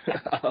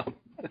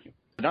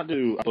 Not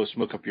to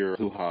smoke up your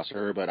hoo-ha,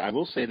 sir, but I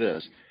will say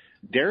this.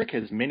 Derek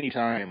has many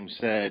times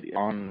said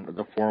on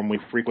the forum we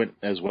frequent,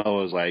 as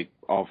well as like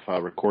off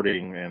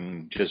recording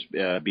and just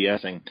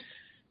BSing,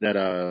 that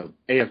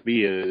AFB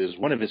is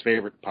one of his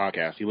favorite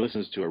podcasts. He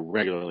listens to it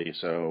regularly.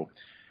 So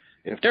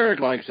if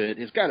Derek likes it,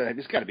 it's got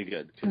to be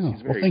good because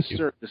he's a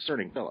very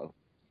discerning fellow.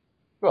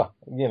 Well,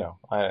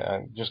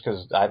 I just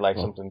because I like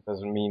something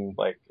doesn't mean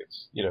like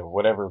it's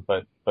whatever.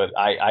 But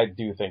I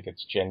do think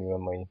it's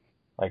genuinely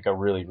like a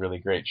really, really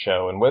great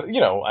show. And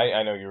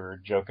I know you were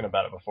joking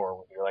about it before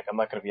when you're like, I'm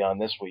not going to be on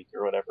this week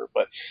or whatever,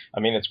 but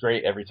I mean, it's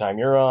great every time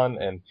you're on.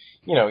 And,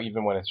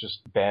 even when it's just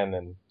Ben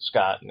and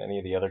Scott and any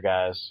of the other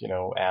guys,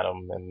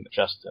 Adam and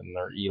Justin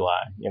or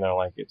Eli,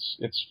 like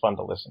it's fun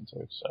to listen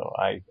to. So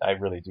I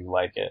really do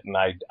like it. And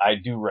I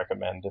do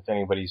recommend if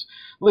anybody's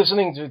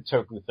listening to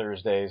Toku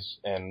Thursdays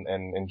and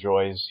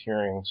enjoys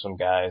hearing some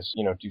guys,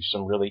 do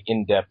some really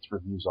in-depth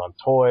reviews on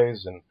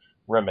toys and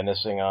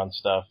reminiscing on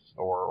stuff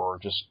or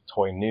just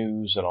toy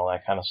news and all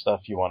that kind of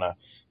stuff. You want to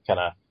kind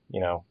of,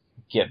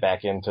 get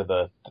back into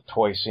the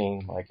toy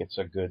scene. Like it's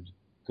a good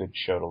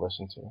show to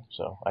listen to.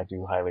 So I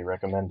do highly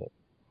recommend it.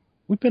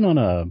 We've been on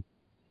a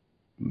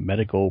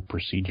medical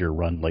procedure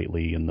run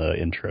lately in the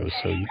intro.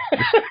 So you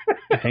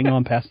just hang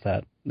on past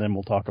that. Then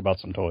we'll talk about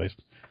some toys.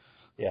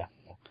 Yeah.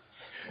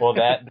 Well,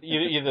 that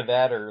either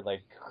that or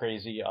like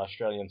crazy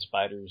Australian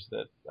spiders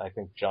that I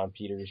think John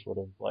Peters would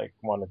have like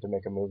wanted to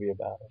make a movie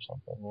about or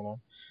something, you know.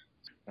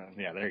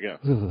 Yeah, there you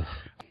go.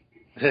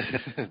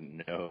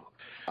 No.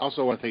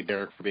 Also, I want to thank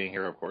Derek for being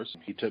here, of course.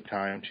 He took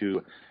time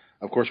to,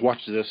 of course, watch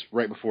this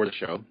right before the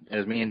show,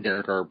 as me and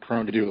Derek are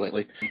prone to do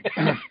lately.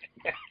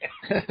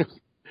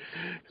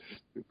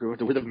 We're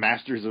the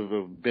masters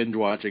of binge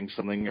watching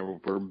something or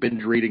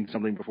binge reading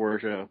something before a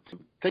show.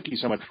 Thank you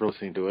so much for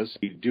listening to us.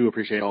 We do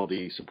appreciate all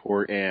the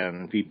support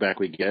and feedback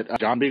we get.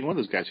 John being one of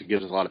those guys who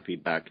gives us a lot of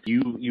feedback.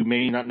 You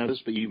may not know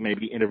this, but you may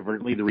be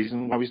inadvertently the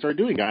reason why we started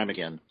doing Gaim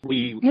again.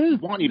 We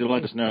want you to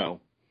let us know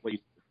what you.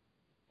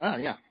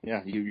 Yeah.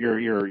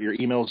 Your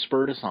email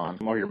spurred us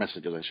on, or your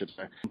messages, I should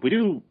say. We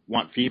do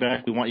want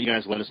feedback. We want you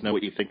guys to let us know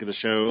what you think of the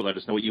show. Let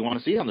us know what you want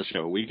to see on the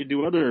show. We could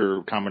do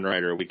other Kamen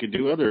Rider. We could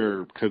do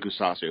other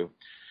Kokusatsu.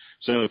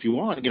 So if you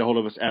want to get a hold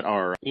of us at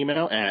our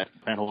email at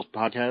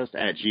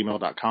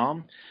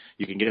fanholespodcast@gmail.com.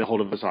 You can get a hold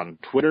of us on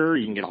Twitter.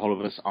 You can get a hold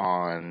of us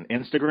on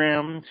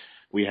Instagram.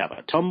 We have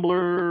a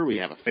Tumblr. We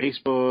have a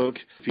Facebook.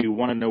 If you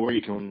want to know where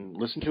you can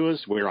listen to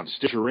us, we're on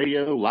Stitcher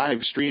Radio,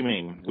 live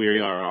streaming. We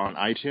are on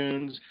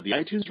iTunes. The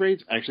iTunes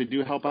rates actually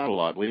do help out a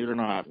lot, believe it or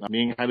not.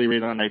 Being highly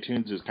rated on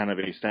iTunes is kind of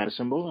a status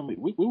symbol, and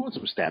we want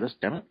some status,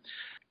 damn it.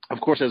 Of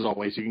course, as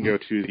always, you can go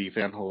to the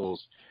Fanholes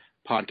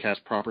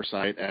podcast proper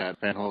site at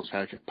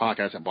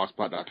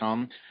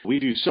fanholespodcast@blogspot.com. We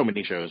do so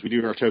many shows. We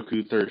do our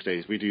Toku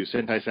Thursdays. We do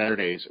Sentai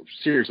Saturdays.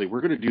 Seriously,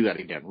 we're going to do that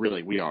again.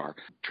 Really, we are.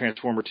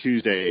 Transformer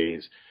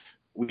Tuesdays.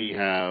 We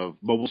have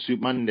Mobile Suit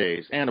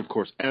Mondays. And, of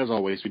course, as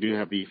always, we do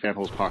have the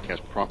Fanholes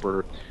podcast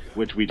proper,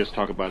 which we just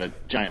talk about a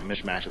giant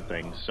mishmash of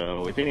things.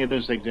 So if any of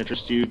those things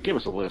interest you, give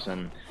us a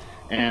listen.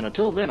 And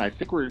until then, I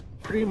think we're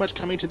pretty much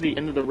coming to the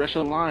end of the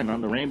Ressha line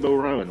on the Rainbow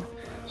Road.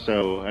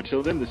 So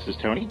until then, this is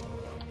Tony.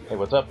 Hey,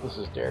 what's up? This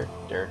is Derek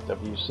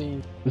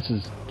WC. This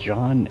is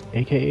John,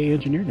 a.k.a.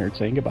 Engineer Nerd,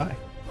 saying goodbye.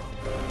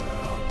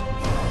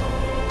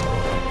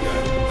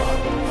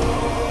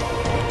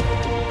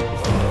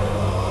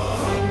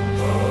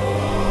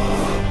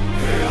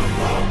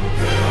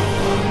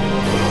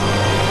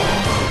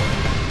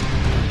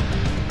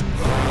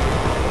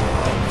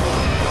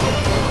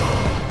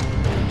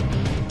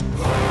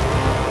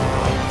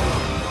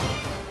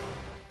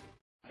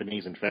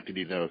 Japanese infected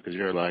you, though, because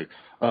you're like,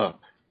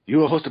 you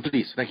will host the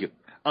police. Thank you.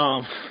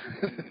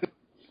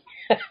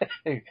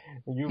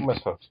 You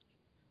must host.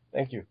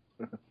 Thank you.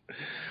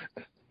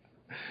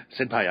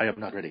 Senpai, I am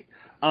not ready.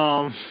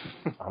 I'm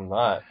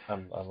not.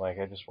 I'm like,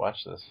 I just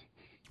watched this.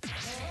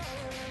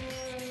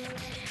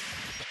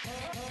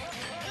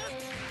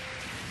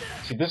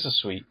 See, this is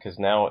sweet, because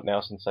now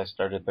since I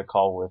started the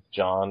call with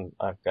John,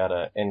 I've got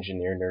a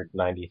Engineer Nerd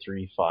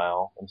 93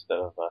 file instead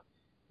of a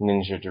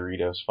Ninja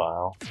Doritos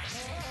file.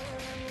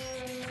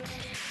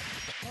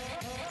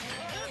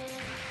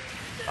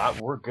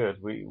 We're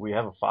good. We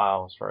have a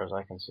file as far as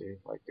I can see.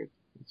 Like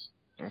it's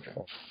okay.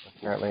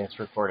 Apparently it's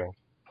recording.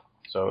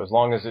 So as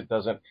long as it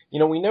doesn't,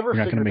 we never. You're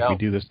not going to make out, me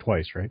do this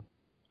twice, right?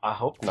 I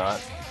hope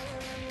not.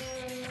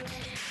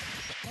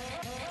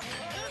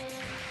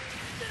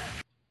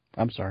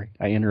 I'm sorry.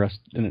 I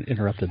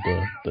interrupted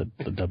the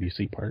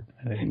WC part.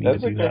 I didn't mean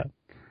That's to do okay.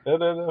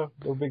 that.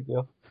 No big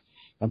deal.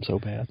 I'm so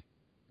bad.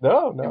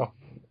 No.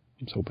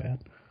 I'm so bad.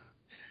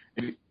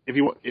 If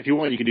you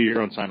want, you can do your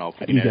own sign off.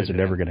 You guys are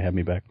never going to have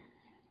me back.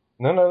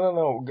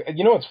 No.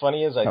 You know what's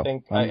funny is I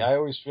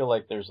always feel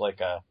like there's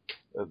like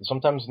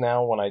sometimes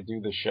now when I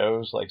do the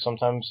shows, like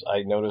sometimes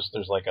I notice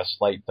there's like a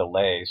slight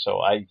delay. So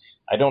I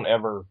don't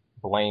ever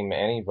blame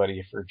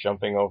anybody for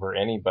jumping over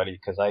anybody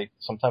because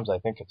sometimes I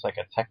think it's like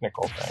a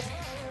technical thing.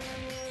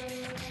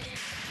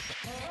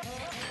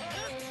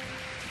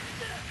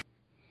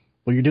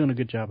 Well, you're doing a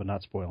good job of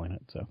not spoiling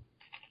it, so.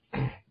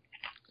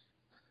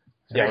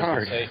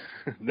 Yeah,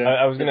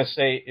 I was gonna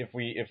say if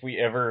we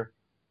ever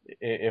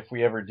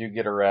do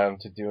get around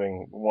to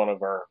doing one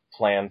of our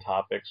planned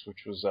topics,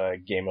 which was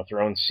Game of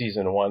Thrones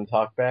Season 1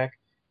 talkback,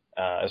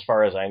 as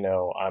far as I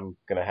know, I'm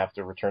going to have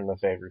to return the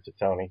favor to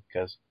Tony,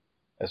 because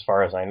as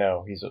far as I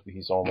know,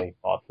 he's only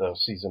bought the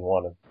Season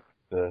 1 of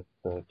the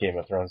Game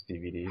of Thrones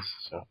DVDs,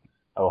 so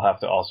I will have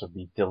to also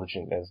be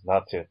diligent as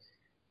not to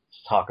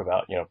talk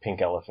about,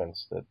 pink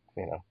elephants that,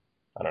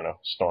 I don't know,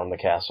 storm the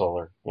castle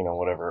or,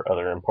 whatever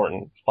other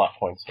important plot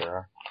points there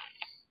are.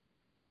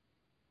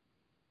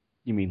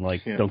 You mean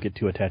like don't get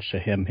too attached to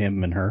him,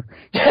 and her?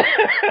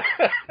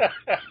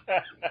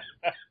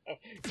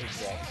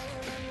 Exactly.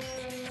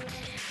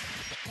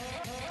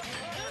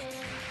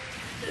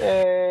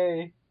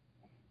 Yay!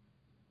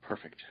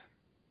 Perfect.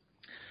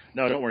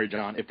 No, don't worry,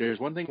 John. If there's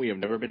one thing we have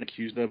never been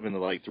accused of in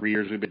the 3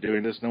 years we've been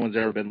doing this, no one's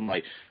ever been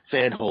like,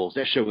 Fanholes,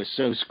 that show is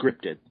so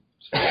scripted.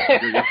 So,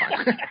 you're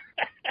fine.